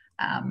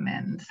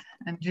and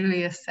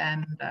Julius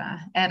and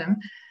Adam.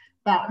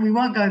 But we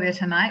won't go there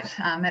tonight.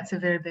 That's a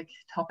very big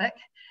topic.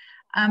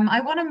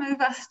 I want to move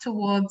us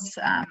towards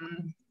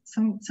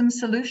some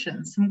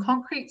solutions, some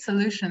concrete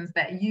solutions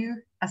that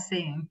you are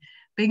seeing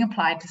being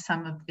applied to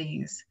some of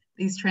these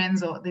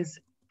trends or these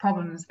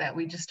problems that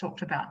we just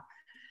talked about.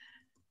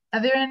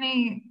 Are there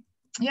any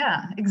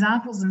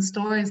examples and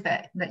stories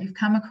that you've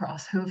come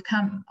across who have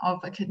come of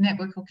a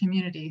network or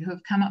community who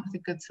have come up with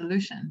a good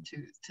solution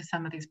to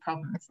some of these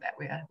problems that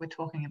we're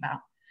talking about?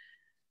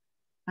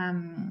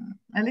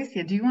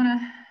 Alicia, do you want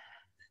to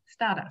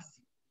start us?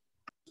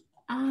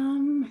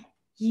 Although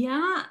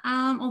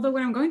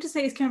what I'm going to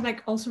say is kind of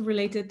like also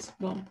related,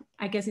 well,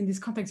 I guess in this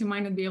context, you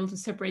might not be able to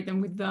separate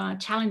them with the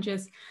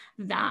challenges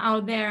that are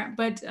out there.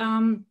 But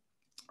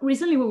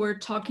recently we were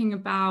talking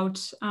about,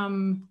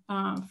 Fran,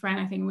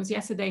 I think it was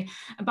yesterday,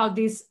 about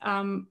this.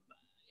 And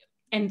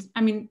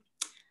I mean,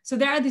 so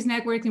there are these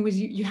networks in which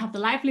you have the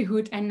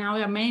livelihood, and now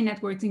there are many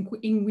networks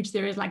in which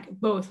there is like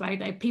both, right?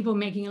 Like people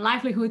making a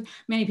livelihood,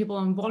 many people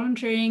on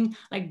volunteering,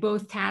 like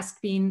both tasks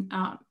being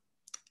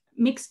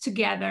mixed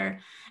together.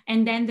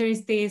 And then there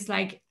is this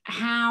like,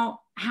 how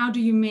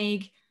do you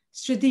make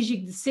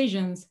strategic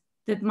decisions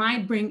that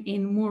might bring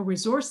in more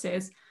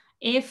resources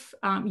if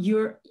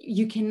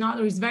you cannot,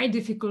 or it's very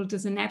difficult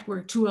as a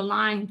network to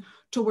align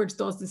towards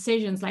those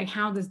decisions? Like,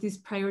 how does this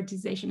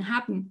prioritization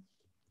happen?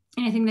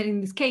 And I think that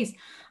in this case,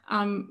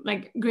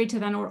 like greater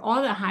than or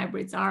other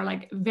hybrids are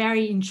like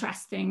very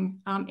interesting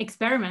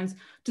experiments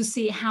to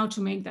see how to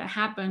make that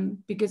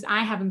happen. Because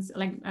I haven't,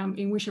 like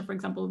in Wisher, for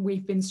example,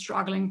 we've been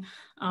struggling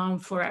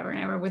forever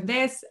and ever with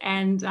this,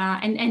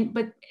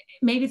 but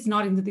maybe it's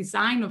not in the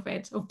design of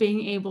it, of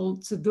being able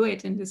to do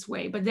it in this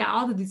way, but there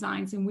are other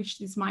designs in which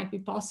this might be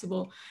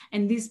possible,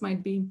 and this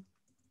might be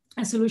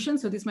a solution.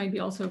 So this might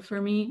be also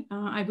for me.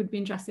 I would be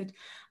interested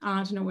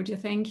to know what you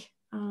think.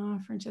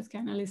 Francesca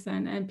and Alyssa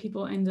and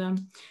people in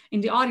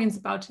the audience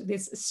about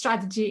this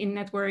strategy in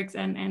networks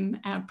and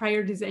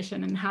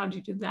prioritization, and how do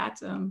you do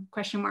that,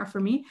 question mark for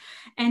me.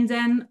 And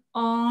then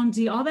on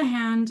the other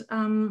hand,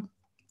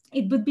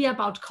 it would be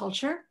about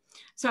culture.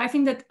 So I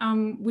think that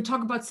we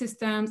talk about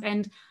systems,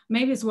 and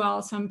maybe as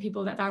well some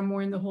people that are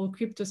more in the whole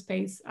crypto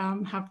space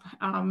have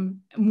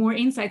more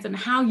insights on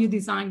how you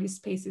design these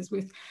spaces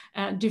with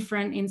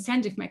different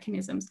incentive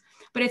mechanisms.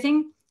 But I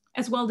think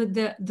as well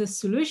that the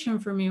solution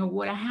for me, or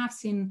what I have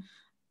seen,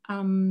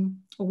 or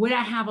what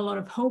I have a lot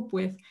of hope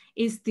with,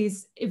 is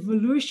this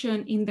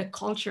evolution in the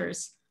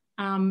cultures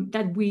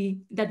that we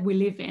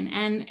live in.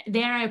 And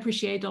there I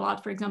appreciate a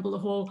lot, for example, the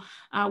whole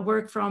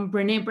work from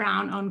Brené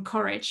Brown on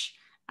courage,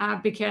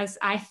 because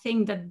I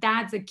think that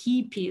that's a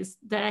key piece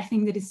that I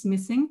think that is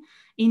missing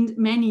in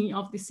many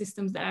of the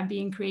systems that are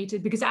being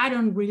created, because I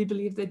don't really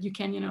believe that you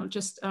can,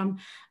 just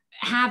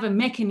have a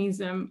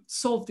mechanism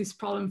solve this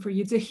problem for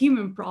you. It's a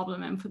human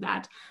problem, and for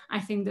that I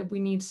think that we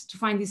need to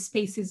find these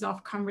spaces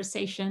of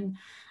conversation.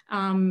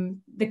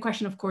 The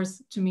question, of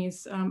course, to me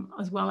is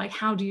as well, like,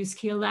 how do you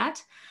scale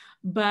that?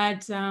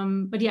 But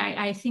yeah,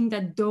 I think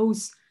that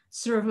those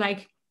sort of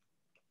like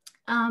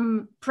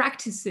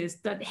practices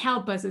that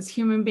help us as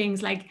human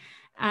beings, like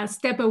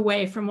step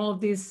away from all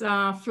these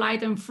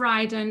flight and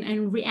fright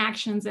and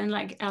reactions and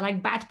like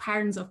bad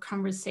patterns of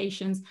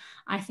conversations.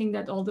 I think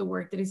that all the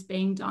work that is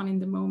being done in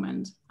the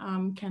moment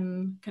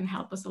can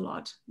help us a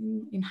lot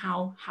in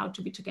how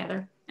to be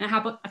together. And I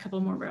have a couple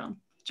more we'll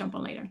jump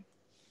on later.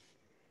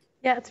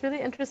 Yeah, it's really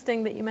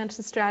interesting that you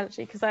mentioned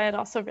strategy, because I had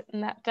also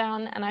written that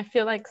down, and I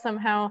feel like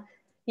somehow,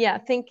 yeah,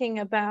 thinking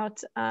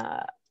about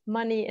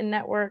money in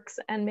networks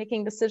and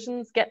making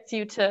decisions gets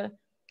you to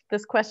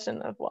this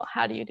question of, well,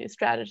 how do you do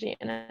strategy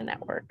in a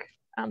network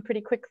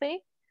pretty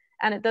quickly?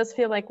 And it does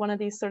feel like one of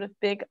these sort of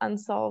big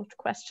unsolved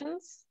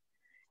questions.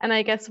 And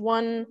I guess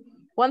one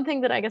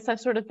thing that I guess I've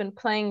sort of been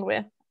playing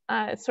with,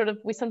 it's sort of,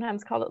 we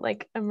sometimes call it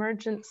like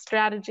emergent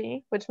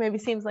strategy, which maybe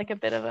seems like a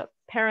bit of a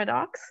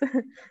paradox.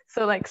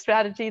 So like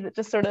strategy that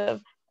just sort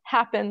of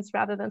happens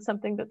rather than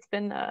something that's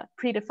been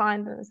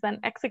predefined and is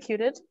then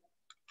executed.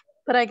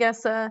 But I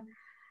guess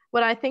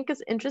what I think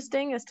is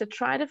interesting is to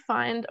try to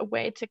find a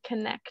way to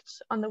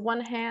connect, on the one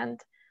hand,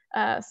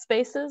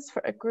 spaces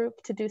for a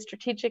group to do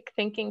strategic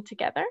thinking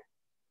together,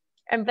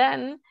 and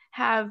then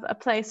have a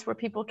place where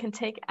people can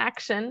take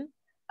action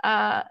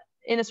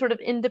in a sort of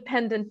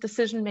independent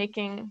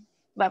decision-making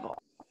level.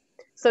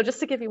 So just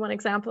to give you one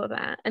example of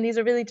that, and these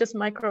are really just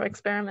micro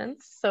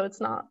experiments, so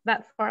it's not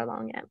that far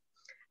along yet,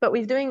 but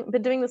we've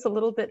been doing this a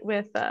little bit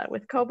with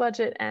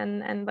co-budget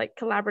and like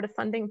collaborative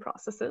funding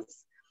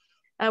processes.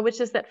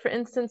 Which is that, for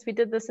instance, we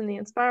did this in the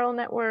Inspiral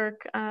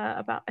network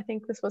about, I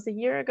think this was a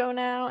year ago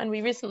now, and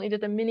we recently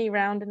did a mini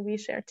round in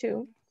WeShare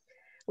too,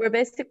 where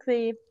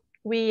basically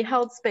we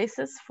held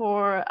spaces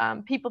for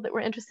people that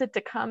were interested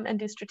to come and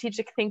do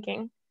strategic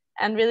thinking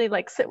and really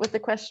like sit with the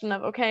question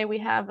of, okay, we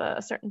have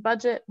a certain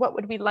budget, what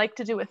would we like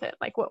to do with it?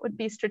 Like, what would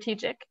be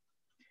strategic?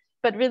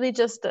 But really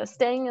just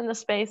staying in the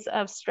space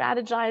of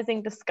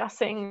strategizing,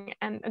 discussing,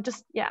 and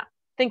just, yeah,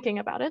 thinking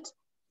about it.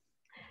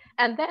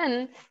 And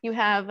then you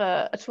have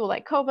a tool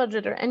like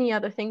co-budget or any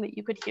other thing that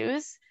you could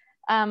use,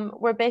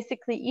 where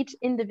basically each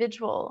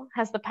individual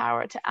has the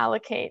power to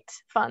allocate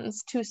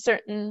funds to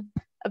certain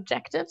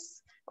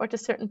objectives or to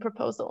certain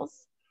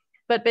proposals.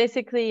 But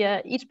basically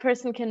each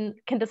person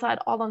can decide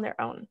all on their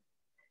own.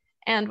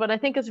 And what I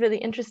think is really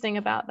interesting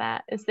about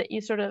that is that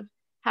you sort of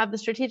have the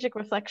strategic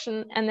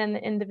reflection and then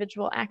the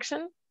individual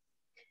action.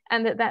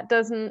 And that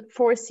doesn't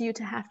force you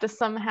to have to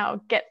somehow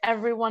get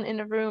everyone in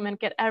a room and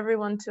get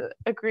everyone to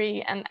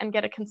agree and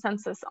get a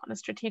consensus on a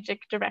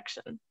strategic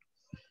direction.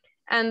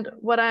 And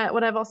what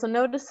I've also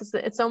noticed is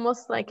that it's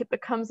almost like it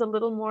becomes a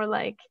little more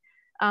like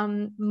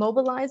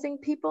mobilizing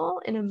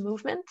people in a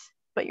movement,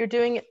 but you're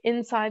doing it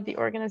inside the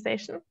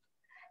organization.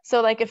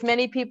 So like if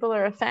many people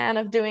are a fan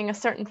of doing a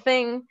certain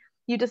thing,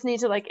 you just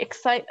need to like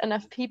excite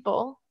enough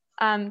people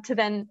to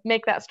then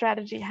make that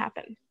strategy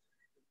happen.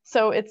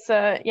 So it's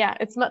yeah,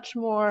 it's much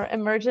more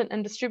emergent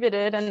and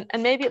distributed,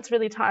 and maybe it's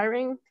really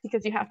tiring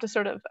because you have to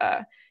sort of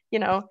you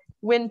know,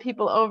 win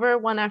people over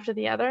one after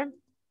the other.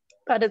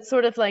 But it's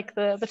sort of like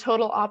the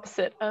total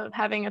opposite of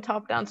having a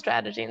top-down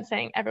strategy and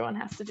saying everyone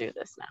has to do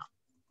this now.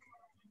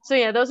 So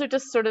yeah, those are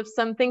just sort of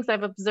some things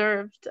I've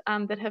observed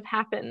that have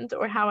happened,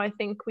 or how I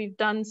think we've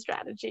done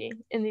strategy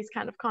in these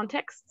kind of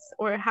contexts,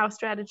 or how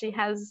strategy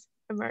has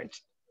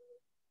emerged.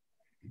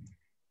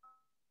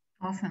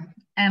 Awesome.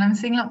 And I'm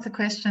seeing lots of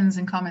questions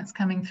and comments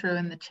coming through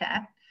in the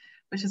chat,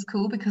 which is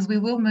cool because we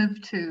will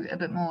move to a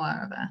bit more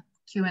of a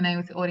Q&A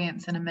with the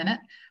audience in a minute.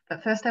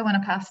 But first I want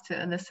to pass to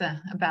Alyssa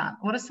about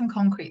what are some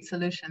concrete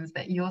solutions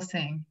that you're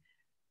seeing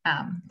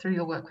through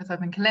your work with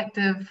Open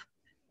Collective,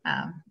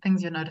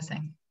 things you're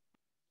noticing.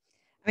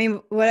 I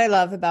mean, what I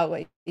love about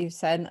what you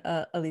said,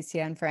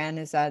 Alicia and Fran,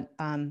 is that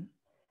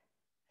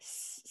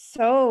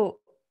so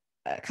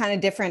kind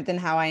of different than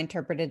how I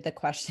interpreted the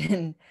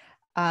question.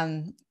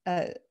 And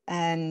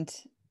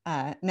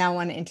now I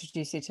want to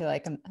introduce you to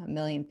like a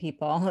million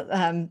people.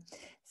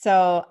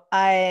 So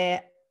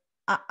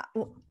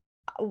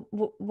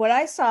what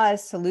I saw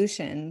as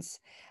solutions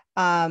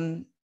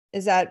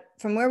is that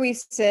from where we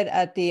sit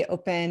at the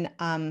Open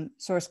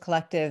Source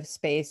Collective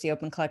space, the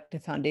Open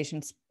Collective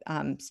Foundation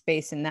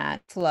space in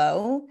that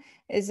flow,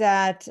 is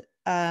that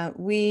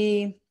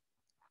we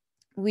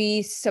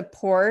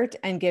support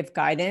and give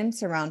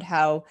guidance around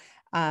how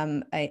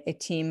a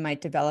team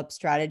might develop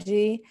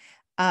strategy.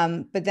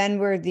 But then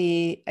we're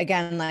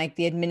again, like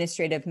the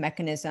administrative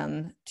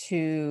mechanism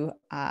to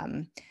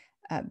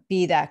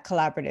be that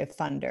collaborative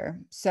funder.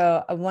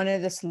 So one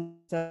of the solutions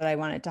that I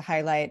wanted to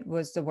highlight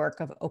was the work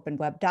of Open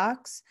Web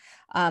Docs.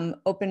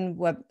 Open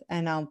Web,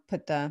 and I'll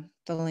put the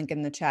link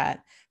in the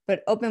chat,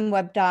 but Open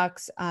Web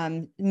Docs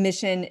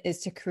mission is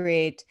to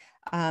create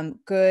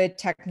good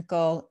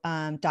technical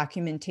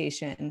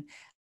documentation.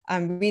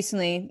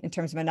 Recently, in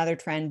terms of another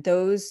trend,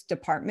 those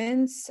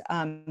departments,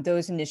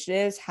 those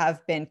initiatives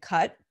have been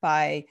cut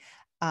by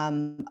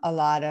a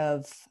lot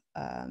of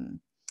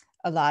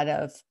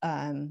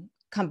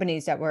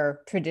companies that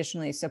were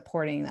traditionally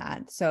supporting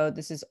that. So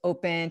this is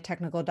open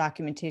technical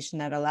documentation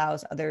that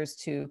allows others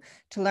to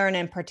learn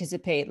and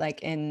participate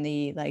like in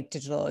the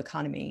digital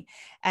economy.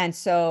 And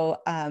so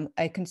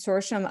a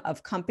consortium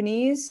of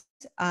companies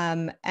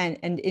and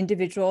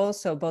individuals,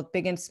 so both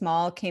big and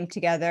small, came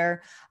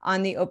together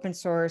on the open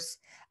source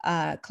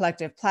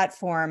collective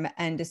platform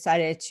and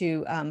decided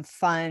to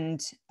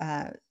fund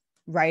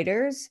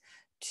writers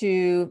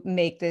to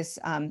make this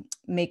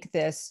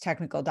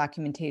technical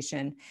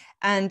documentation.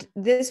 And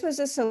this was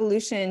a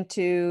solution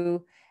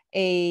to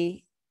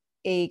at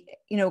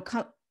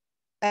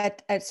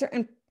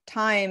certain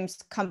times,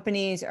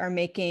 companies are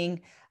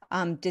making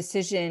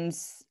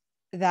decisions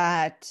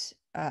that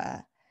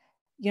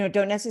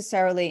don't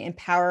necessarily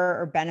empower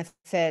or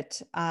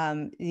benefit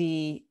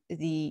the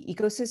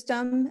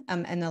ecosystem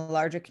and the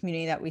larger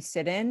community that we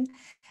sit in.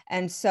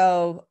 And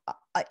so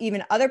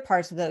even other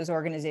parts of those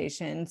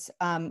organizations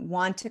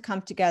want to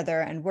come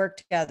together and work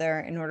together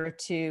in order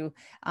to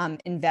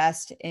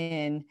invest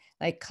in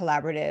like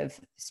collaborative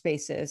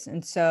spaces.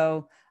 And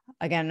so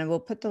again, we'll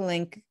put the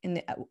link in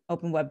the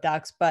open web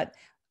docs, but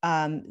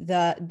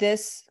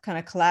this kind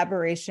of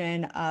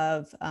collaboration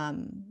of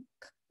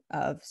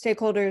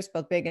stakeholders,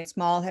 both big and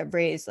small, have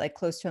raised like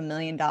close to $1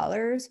 million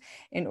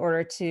in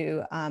order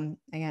to,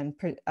 again,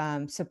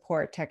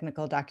 support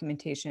technical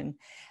documentation.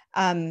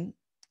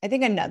 I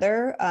think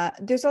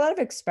there's a lot of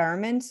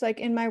experiments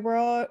like in my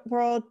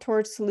world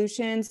towards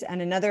solutions,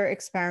 and another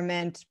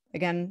experiment,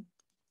 again,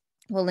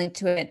 we'll link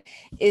to it,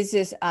 is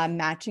this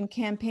matching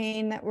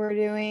campaign that we're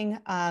doing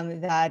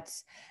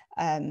that's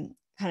kind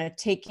of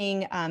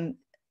taking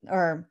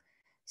or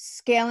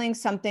scaling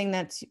something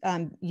that's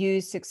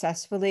used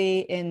successfully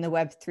in the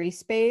Web3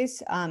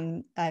 space.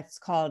 That's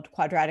called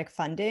quadratic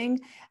funding,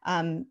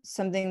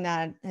 something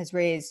that has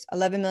raised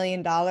 $11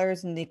 million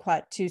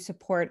to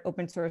support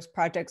open source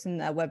projects in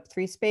the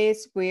Web3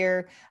 space.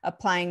 We're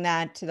applying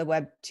that to the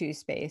Web2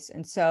 space.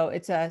 And so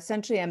it's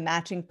essentially a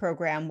matching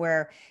program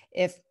where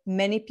if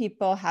many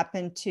people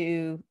happen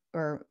to,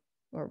 or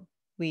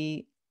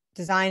we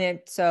design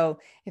it so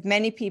if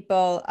many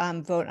people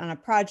vote on a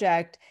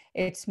project,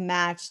 it's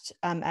matched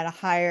at a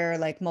higher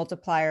like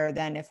multiplier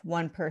than if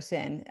one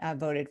person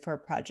voted for a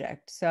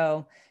project.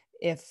 So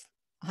if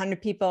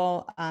 100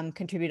 people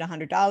contribute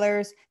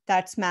 $100,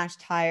 that's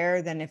matched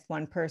higher than if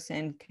one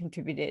person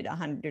contributed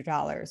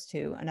 $100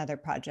 to another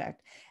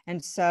project.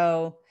 And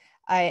so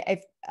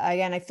I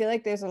feel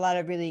like there's a lot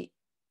of really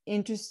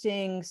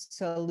interesting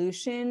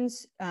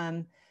solutions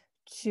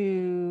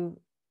to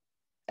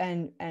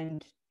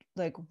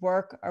like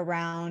work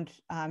around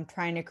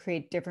trying to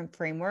create different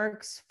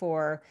frameworks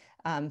for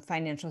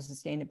financial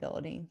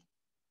sustainability.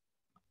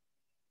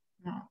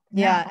 Oh,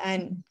 yeah.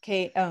 And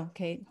Kate,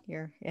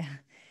 you're, yeah.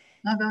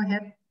 No, go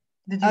ahead.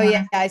 Oh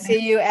yeah, I see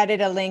you added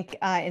a link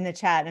in the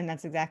chat, and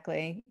that's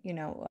exactly,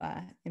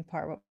 in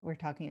part what we're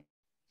talking about.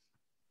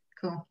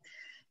 Cool.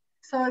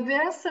 So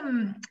there are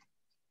some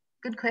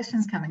good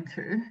questions coming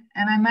through,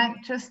 and I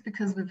might, just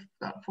because we've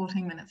got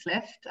 14 minutes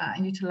left,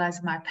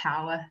 utilize my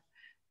power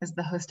as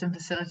the host and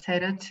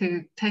facilitator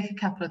to take a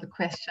couple of the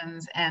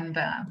questions and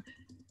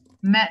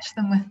match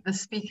them with the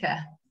speaker,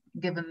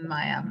 given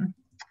my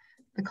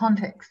the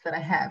context that I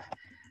have.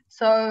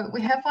 So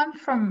we have one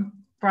from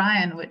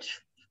Brian,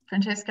 which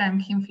Francesca, I'm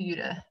keen for you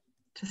to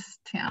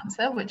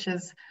answer, which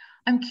is,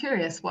 I'm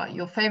curious what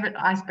your favorite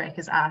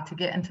icebreakers are to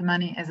get into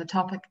money as a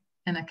topic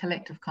in a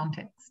collective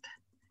context.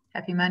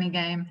 Happy money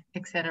game,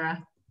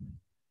 etc.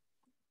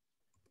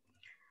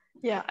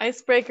 Yeah,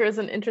 icebreaker is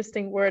an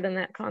interesting word in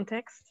that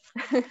context.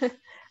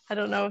 I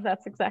don't know if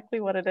that's exactly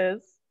what it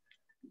is.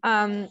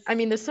 I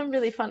mean, there's some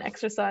really fun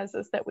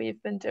exercises that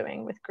we've been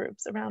doing with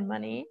groups around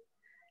money.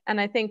 And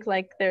I think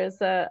like there's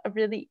a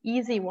really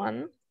easy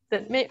one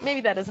that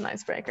maybe that is an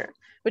icebreaker,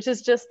 which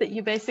is just that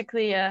you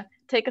basically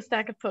take a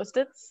stack of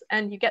Post-its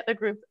and you get the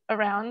group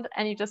around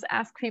and you just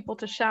ask people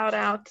to shout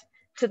out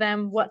to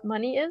them what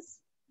money is,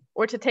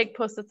 or to take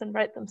Post-its and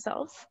write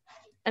themselves,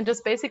 and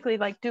just basically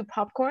like do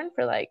popcorn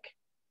for like,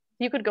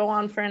 you could go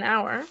on for an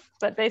hour,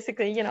 but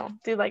basically,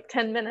 do like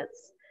 10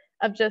 minutes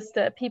of just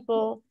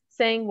people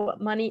saying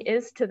what money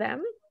is to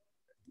them.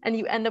 And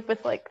you end up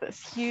with like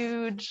this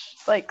huge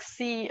like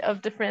sea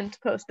of different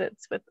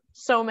Post-its with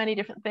so many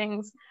different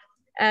things,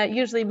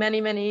 usually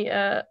many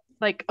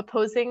like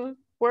opposing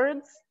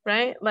words,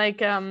 right?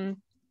 Like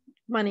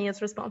money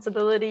is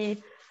responsibility,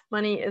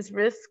 money is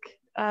risk,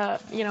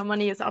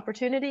 money is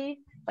opportunity,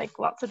 like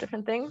lots of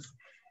different things.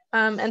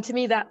 And to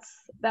me,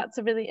 that's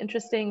a really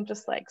interesting,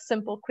 just like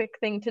simple, quick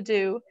thing to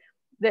do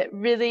that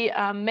really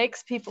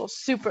makes people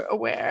super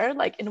aware,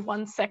 like in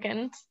 1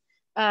 second,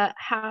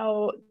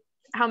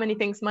 how many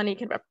things money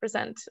can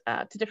represent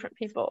to different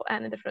people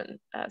and in different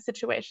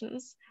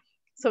situations.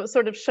 So it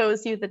sort of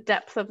shows you the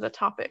depth of the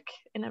topic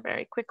in a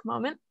very quick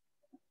moment.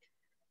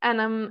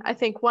 And I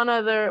think one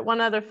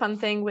other fun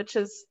thing, which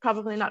is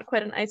probably not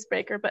quite an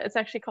icebreaker, but it's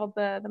actually called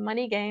the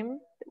money game.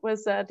 It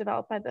was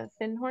developed by the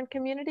Thin Horn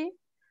community.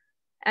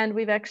 And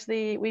we've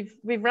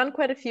run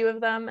quite a few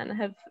of them, and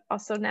have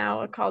also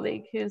now a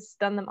colleague who's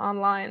done them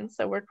online.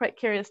 So we're quite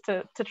curious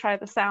to try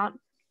this out.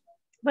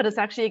 But it's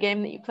actually a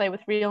game that you play with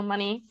real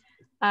money,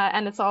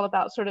 and it's all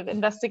about sort of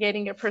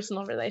investigating your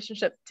personal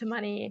relationship to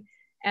money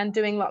and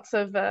doing lots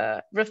of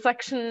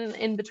reflection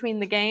in between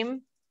the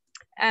game.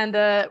 And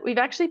we've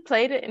actually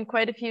played it in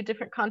quite a few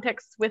different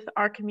contexts with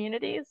our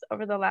communities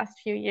over the last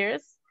few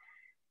years.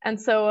 And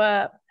so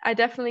I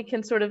definitely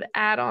can sort of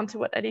add on to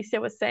what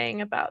Alicia was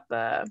saying about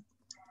the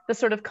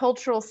sort of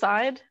cultural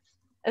side,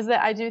 is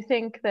that I do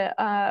think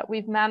that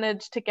we've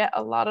managed to get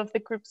a lot of the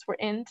groups we're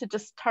in to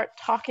just start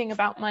talking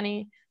about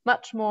money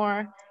much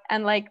more,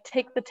 and like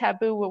take the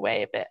taboo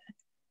away a bit,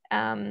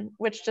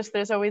 which just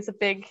there's always a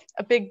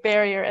big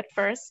barrier at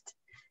first.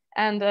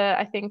 And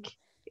I think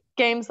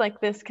games like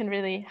this can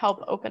really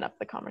help open up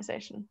the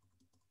conversation.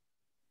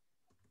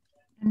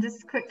 And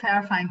just a quick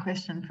clarifying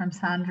question from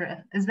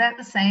Sandra. Is that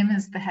the same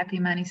as the Happy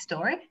Money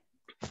story?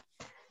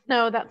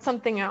 No, that's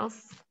something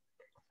else.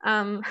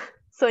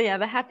 So yeah,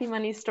 the Happy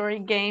Money story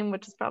game,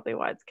 which is probably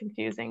why it's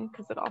confusing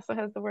because it also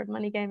has the word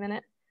money game in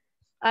it.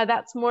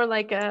 That's more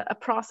like a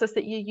process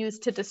that you use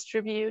to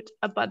distribute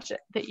a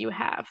budget that you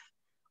have,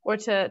 or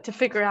to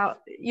figure out.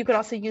 You could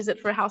also use it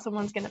for how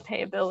someone's going to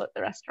pay a bill at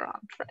the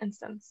restaurant, for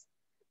instance.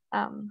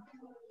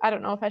 I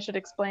don't know if I should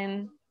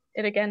explain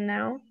it again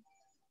now,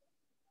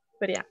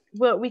 but yeah,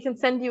 well, we can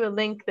send you a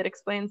link that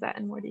explains that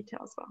in more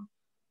detail as well.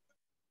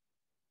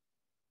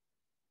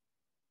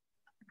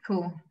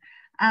 Cool.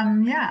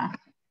 Yeah,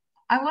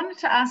 I wanted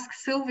to ask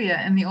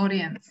Sylvia in the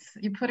audience.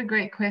 You put a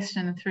great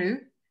question through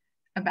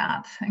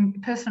about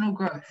personal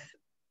growth.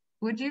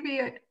 Would you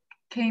be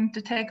keen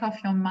to take off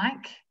your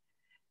mic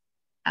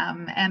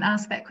and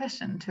ask that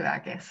question to our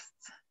guests?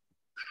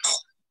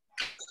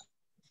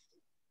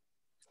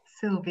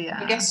 Sylvia.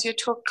 I guess you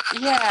took,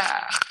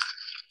 yeah.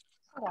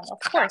 Oh,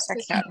 of course I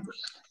can.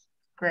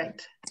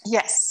 Great.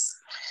 Yes.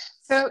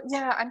 So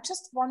yeah, I'm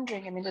just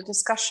wondering, I mean, the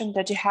discussion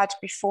that you had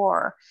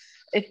before,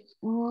 it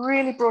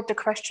really brought the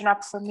question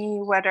up for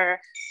me whether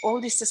all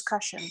these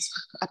discussions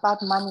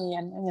about money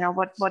and you know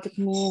what it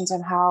means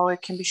and how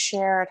it can be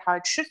shared, how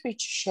it should be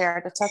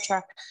shared,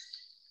 etc.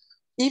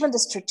 Even the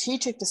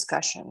strategic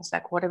discussions,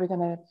 like what are we going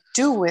to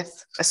do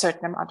with a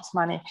certain amount of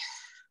money,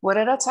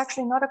 whether that's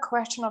actually not a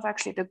question of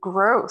actually the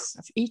growth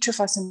of each of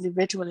us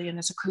individually and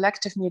as a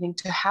collective needing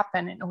to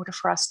happen in order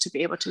for us to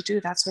be able to do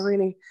that. So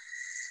really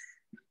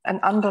an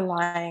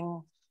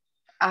underlying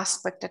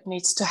aspect that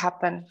needs to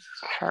happen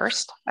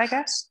first, I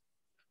guess.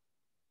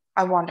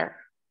 I wonder.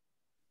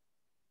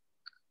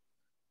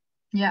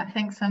 Yeah,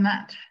 thanks so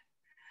much.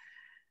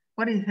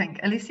 What do you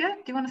think? Alicia,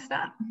 do you want to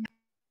start?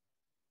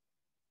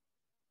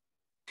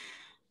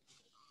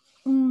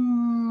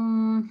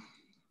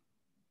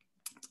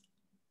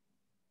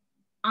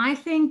 I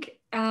think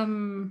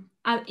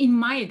in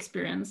my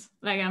experience,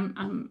 like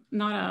I'm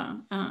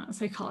not a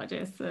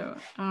psychologist, so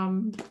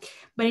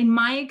but in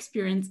my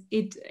experience,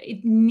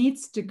 it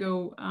needs to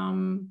go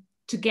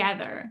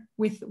together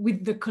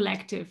with the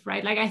collective,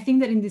 right? Like I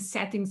think that in the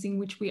settings in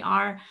which we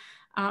are,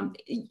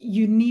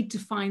 you need to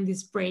find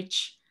this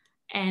bridge,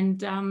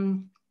 and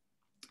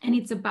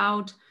it's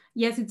about,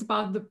 yes, it's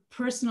about the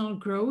personal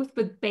growth,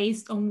 but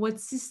based on what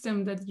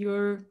system that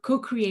you're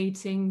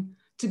co-creating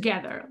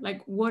together.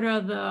 Like what are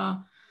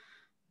the,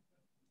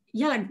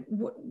 yeah, like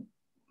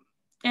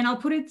and I'll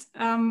put it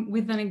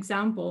with an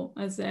example.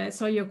 As I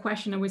saw your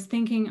question, I was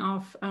thinking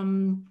of,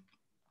 and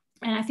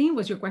I think it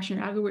was your question,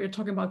 we were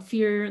talking about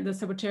fear, the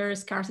saboteur,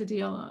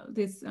 scarcity, all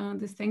these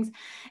things.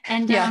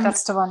 And yeah,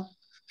 that's the one.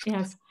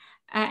 Yes.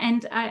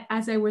 And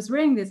as I was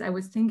reading this, I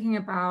was thinking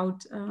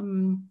about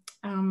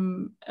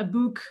a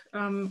book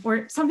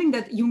or something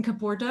that Juncker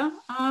Porter,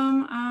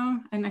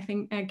 and I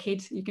think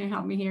Kate, you can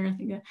help me here. I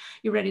think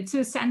you read it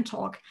too, Sand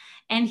Talk,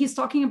 and he's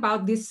talking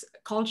about these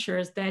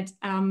cultures that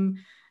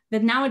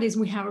that nowadays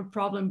we have a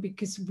problem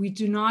because we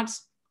do not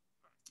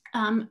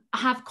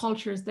have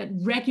cultures that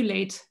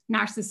regulate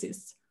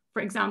narcissists.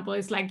 For example,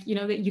 it's like, you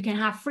know, that you can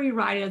have free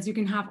riders, you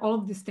can have all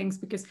of these things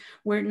because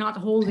we're not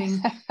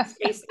holding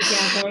space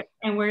together.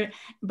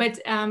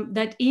 And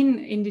that in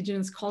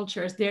indigenous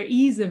cultures, there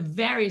is a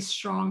very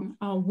strong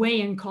way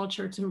and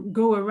culture to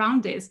go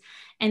around this.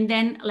 And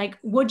then like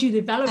what you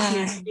develop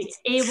here to be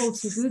able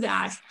to do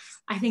that,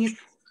 I think it's,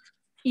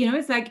 you know,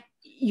 it's like,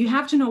 you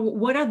have to know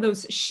what are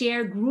those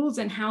shared rules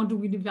and how do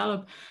we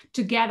develop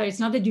together.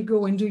 It's not that you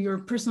go and do your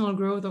personal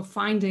growth of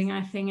finding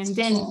a thing and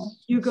then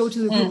you go to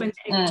the group and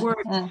it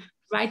works,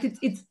 right?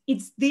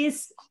 It's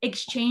this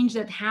exchange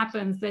that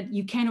happens that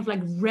you kind of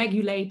like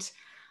regulate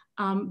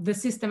the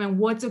system, and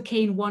what's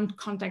okay in one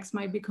context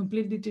might be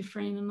completely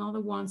different in another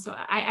one. So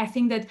I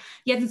think that,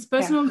 yes, it's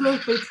personal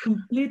growth, but it's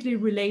completely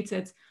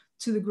related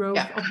to the growth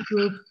of the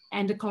group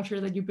and the culture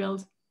that you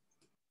build.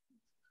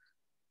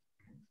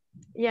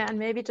 Yeah, and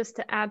maybe just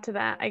to add to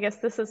that, I guess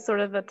this is sort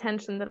of the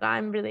tension that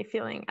I'm really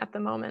feeling at the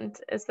moment,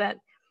 is that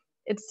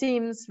it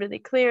seems really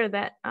clear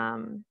that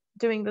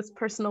doing this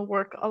personal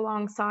work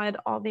alongside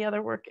all the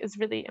other work is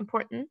really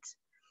important.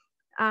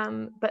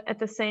 But at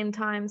the same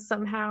time,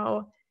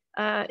 somehow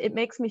it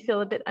makes me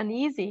feel a bit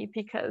uneasy,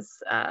 because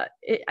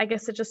I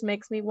guess it just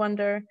makes me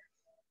wonder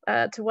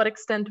to what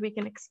extent we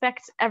can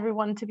expect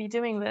everyone to be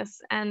doing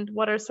this, and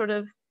what are sort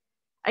of,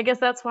 I guess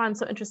that's why I'm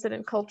so interested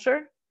in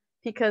culture,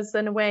 because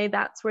in a way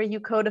that's where you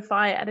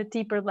codify at a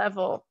deeper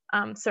level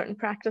certain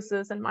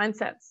practices and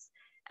mindsets.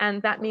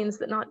 And that means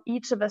that not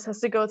each of us has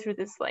to go through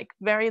this like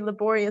very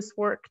laborious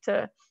work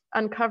to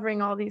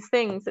uncovering all these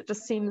things. It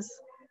just seems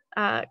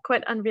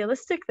quite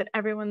unrealistic that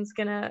everyone's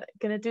gonna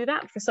do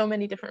that for so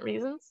many different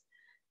reasons.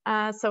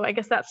 So I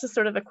guess that's just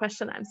sort of a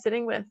question I'm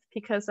sitting with,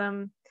 because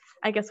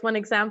I guess one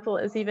example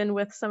is even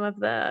with some of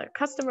the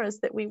customers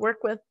that we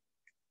work with,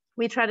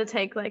 we try to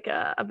take like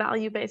a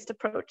value-based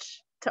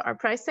approach to our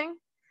pricing.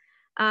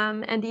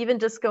 And even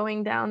just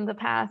going down the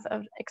path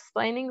of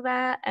explaining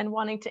that and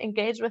wanting to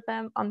engage with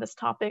them on this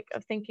topic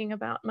of thinking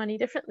about money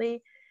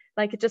differently,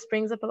 like it just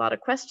brings up a lot of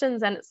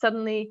questions, and it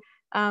suddenly,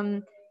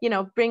 you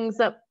know, brings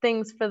up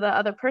things for the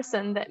other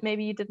person that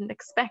maybe you didn't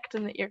expect,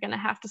 and that you're going to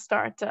have to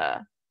start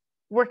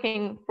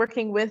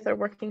working with or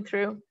working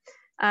through,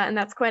 and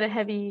that's quite a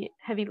heavy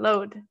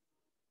load.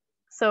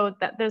 So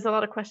that there's a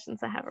lot of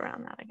questions I have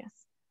around that, I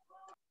guess.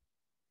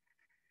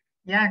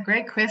 Yeah,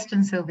 great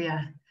question,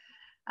 Sylvia.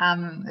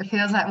 It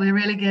feels like we're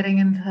really getting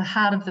into the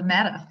heart of the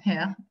matter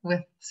here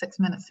with 6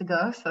 minutes to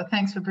go. So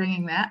thanks for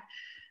bringing that.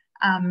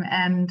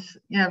 And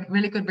yeah,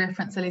 really good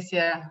reference,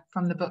 Alicia,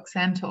 from the book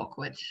Sand Talk,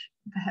 which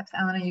perhaps,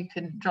 Eleanor, you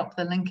can drop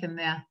the link in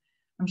there.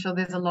 I'm sure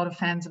there's a lot of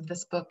fans of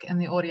this book in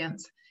the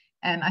audience.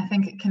 And I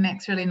think it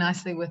connects really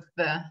nicely with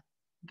the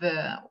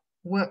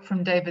work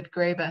from David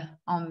Graeber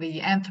on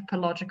the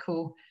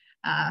anthropological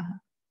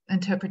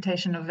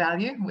interpretation of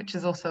value, which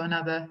is also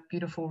another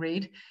beautiful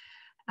read.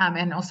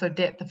 And also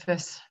Debt, the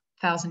First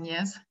 1,000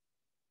 Years,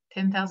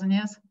 10,000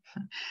 years.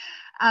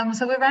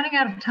 So we're running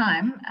out of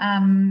time.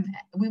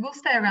 We will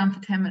stay around for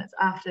 10 minutes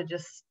after,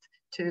 just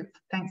to,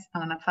 thanks,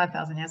 Eleanor,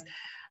 5,000 years,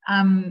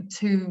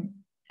 to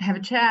have a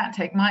chat,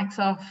 take mics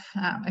off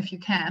if you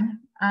can.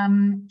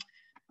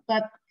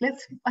 But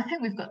I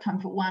think we've got time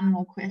for one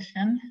more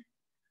question.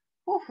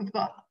 Oof, we've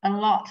got a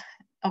lot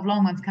of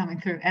long ones coming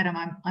through. Adam,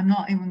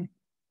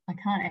 I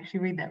can't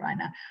actually read that right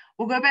now.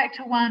 We'll go back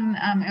to one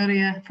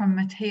earlier from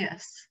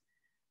Matthias,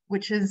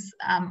 which is,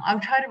 I'll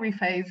try to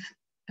rephrase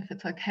if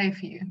it's okay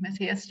for you,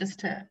 Matthias,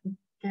 just to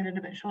get it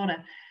a bit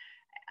shorter.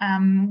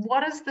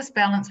 What is this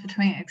balance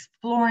between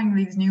exploring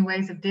these new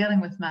ways of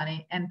dealing with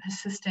money and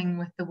persisting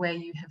with the way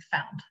you have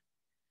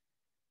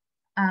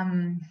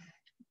found?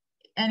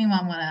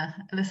 Anyone wanna,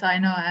 Alyssa, I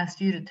know I asked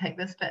you to take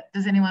this, but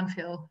does anyone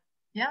feel,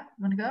 yeah,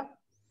 wanna go?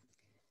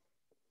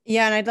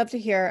 Yeah, and I'd love to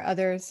hear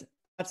others'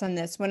 thoughts on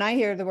this. When I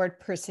hear the word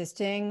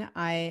persisting,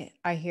 I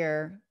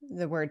hear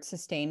the word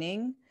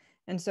sustaining.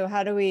 And so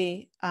how do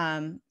we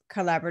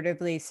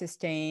collaboratively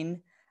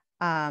sustain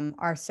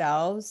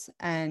ourselves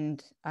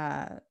and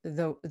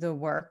the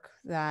work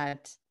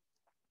that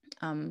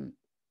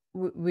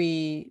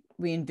we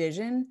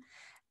envision?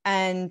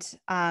 And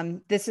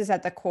this is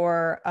at the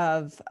core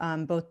of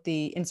both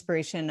the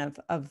inspiration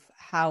of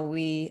how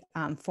we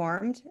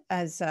formed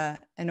as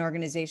an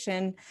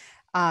organization.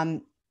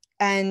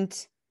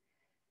 And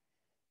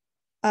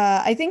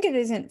I think it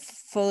isn't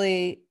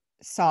fully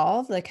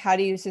solved. Like, how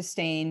do you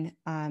sustain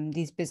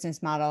these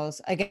business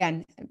models?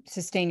 Again,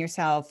 sustain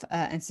yourself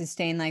and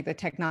sustain like the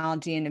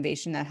technology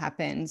innovation that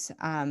happens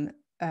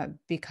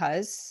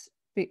because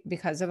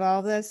of all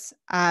of this.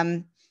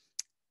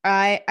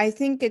 I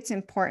think it's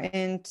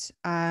important.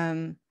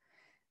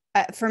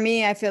 For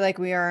me, I feel like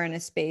we are in a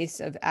space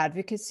of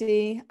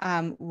advocacy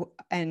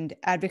and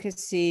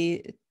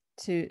advocacy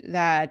to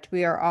that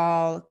we are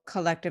all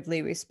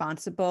collectively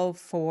responsible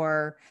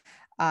for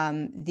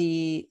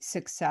the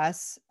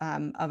success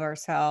of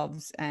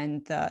ourselves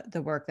and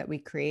the work that we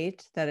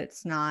create. That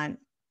it's not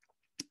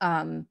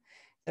and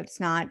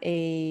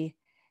it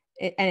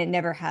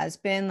never has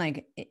been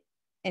like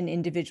an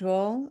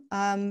individual,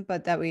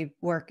 but that we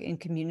work in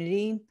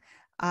community.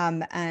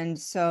 And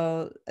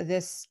so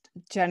this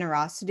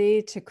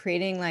generosity to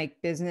creating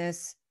like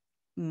business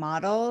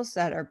models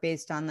that are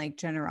based on like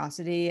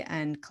generosity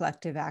and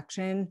collective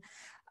action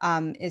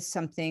is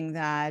something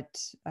that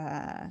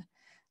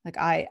like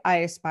I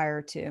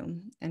aspire to.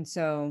 And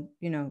so,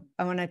 you know,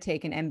 I want to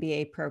take an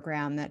MBA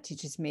program that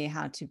teaches me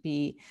how to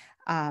be,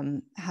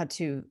 how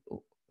to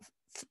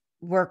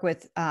work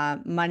with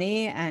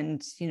money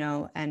and, you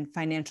know, and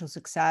financial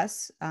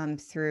success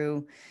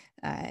through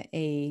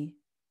a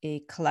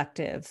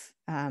collective,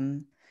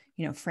 you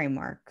know,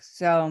 framework.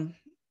 So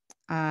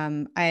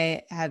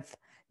I have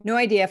no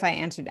idea if I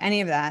answered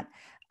any of that,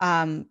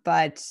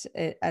 but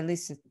at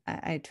least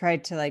I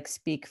tried to like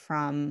speak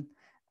from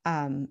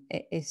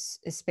a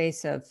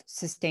space of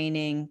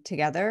sustaining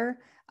together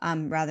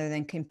rather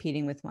than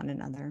competing with one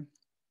another.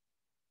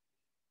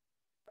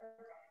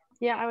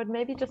 Yeah, I would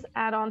maybe just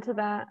add on to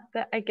that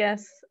I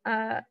guess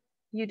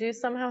you do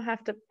somehow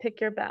have to pick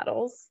your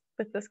battles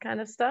with this kind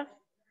of stuff,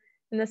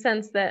 in the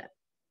sense that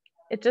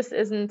it just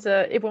isn't,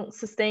 it won't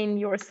sustain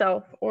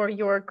yourself or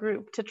your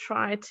group to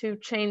try to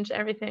change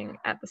everything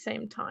at the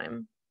same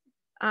time.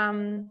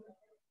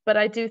 But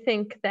I do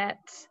think that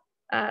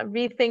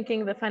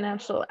rethinking the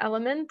financial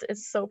element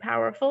is so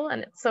powerful,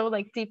 and it's so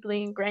like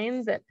deeply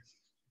ingrained that,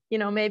 you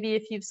know, maybe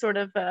if you've sort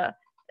of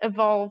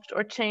evolved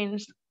or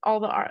changed all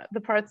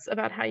the parts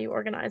about how you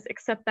organize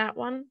except that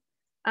one,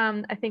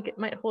 I think it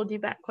might hold you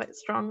back quite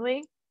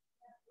strongly.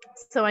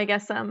 So I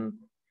guess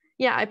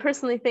yeah, I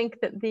personally think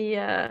that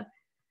the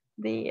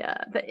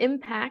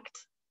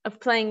impact of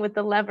playing with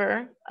the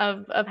lever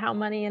of how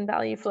money and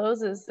value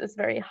flows is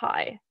very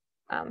high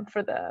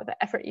for the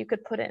effort you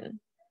could put in.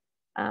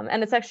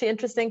 And it's actually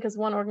interesting because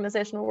one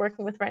organization we're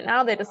working with right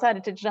now, they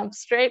decided to jump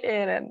straight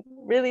in and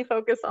really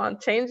focus on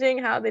changing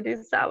how they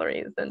do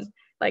salaries. And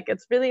like,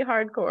 it's really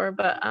hardcore,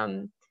 but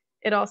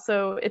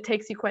it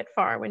takes you quite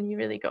far when you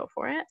really go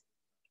for it.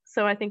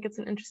 So I think it's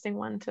an interesting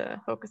one to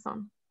focus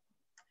on.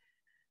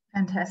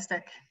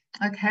 Fantastic.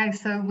 Okay,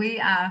 so we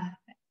are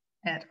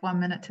at 1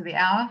 minute to the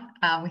hour.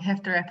 We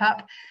have to wrap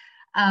up.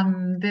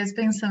 There's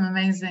been some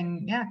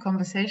amazing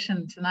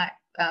conversation tonight.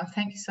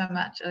 Thank you so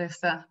much,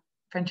 Alyssa,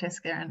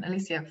 Francesca, and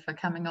Alicia for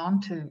coming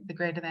on to the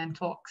Greater Than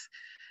Talks,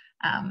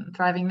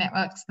 Thriving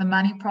Networks, the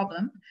Money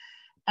Problem.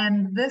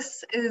 And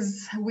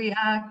we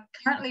are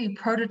currently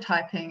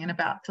prototyping and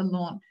about to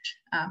launch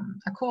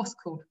a course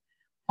called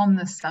On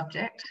This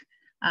Subject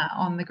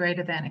on the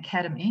Greater Than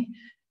Academy.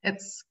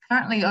 It's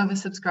currently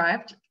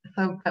oversubscribed,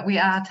 but we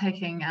are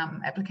taking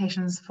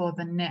applications for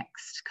the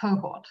next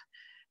cohort.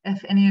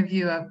 If any of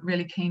you are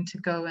really keen to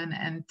go in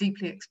and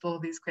deeply explore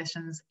these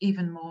questions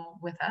even more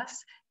with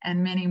us,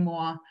 and many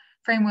more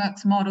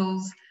frameworks,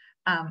 models,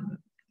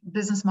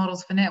 business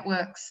models for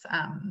networks,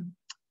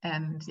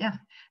 and yeah,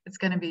 it's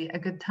going to be a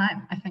good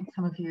time. I think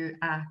some of you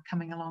are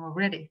coming along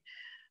already.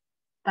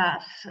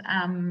 But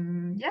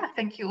yeah,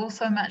 thank you all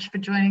so much for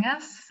joining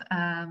us,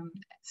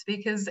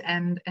 speakers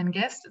and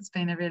guests. It's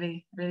been a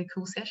really, really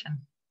cool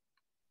session.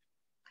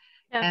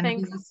 Yeah,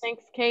 and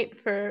thanks Kate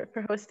for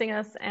hosting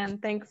us,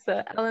 and thanks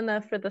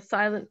Elena for the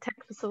silent tech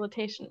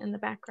facilitation in the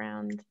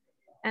background,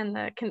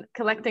 and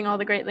collecting all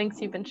the great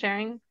links you've been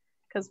sharing,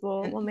 because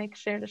we'll make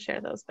sure to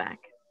share those back.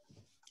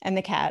 And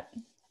the cat.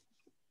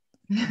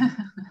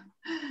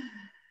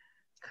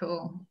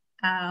 Cool.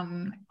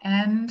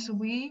 And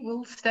we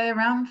will stay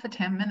around for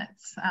 10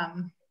 minutes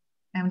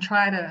and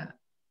try to,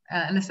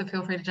 Alyssa,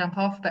 feel free to jump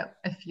off, but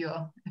if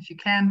you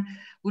can,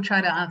 we'll try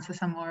to answer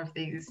some more of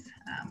these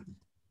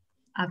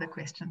other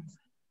questions.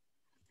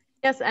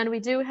 Yes, and we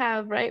do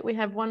have, we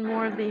have one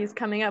more of these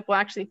coming up. Well,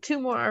 actually 2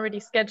 more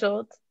already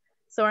scheduled.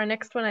 So our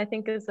next one, I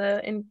think, is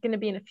going to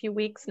be in a few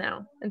weeks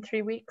now, in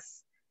 3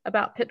 weeks,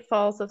 about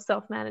pitfalls of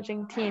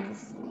self-managing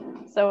teams.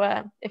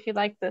 So if you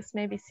like this,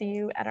 maybe see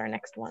you at our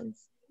next ones.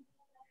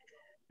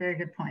 Very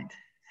good point.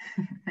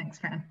 Thanks,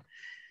 Fran.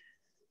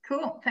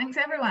 Cool. Thanks,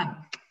 everyone.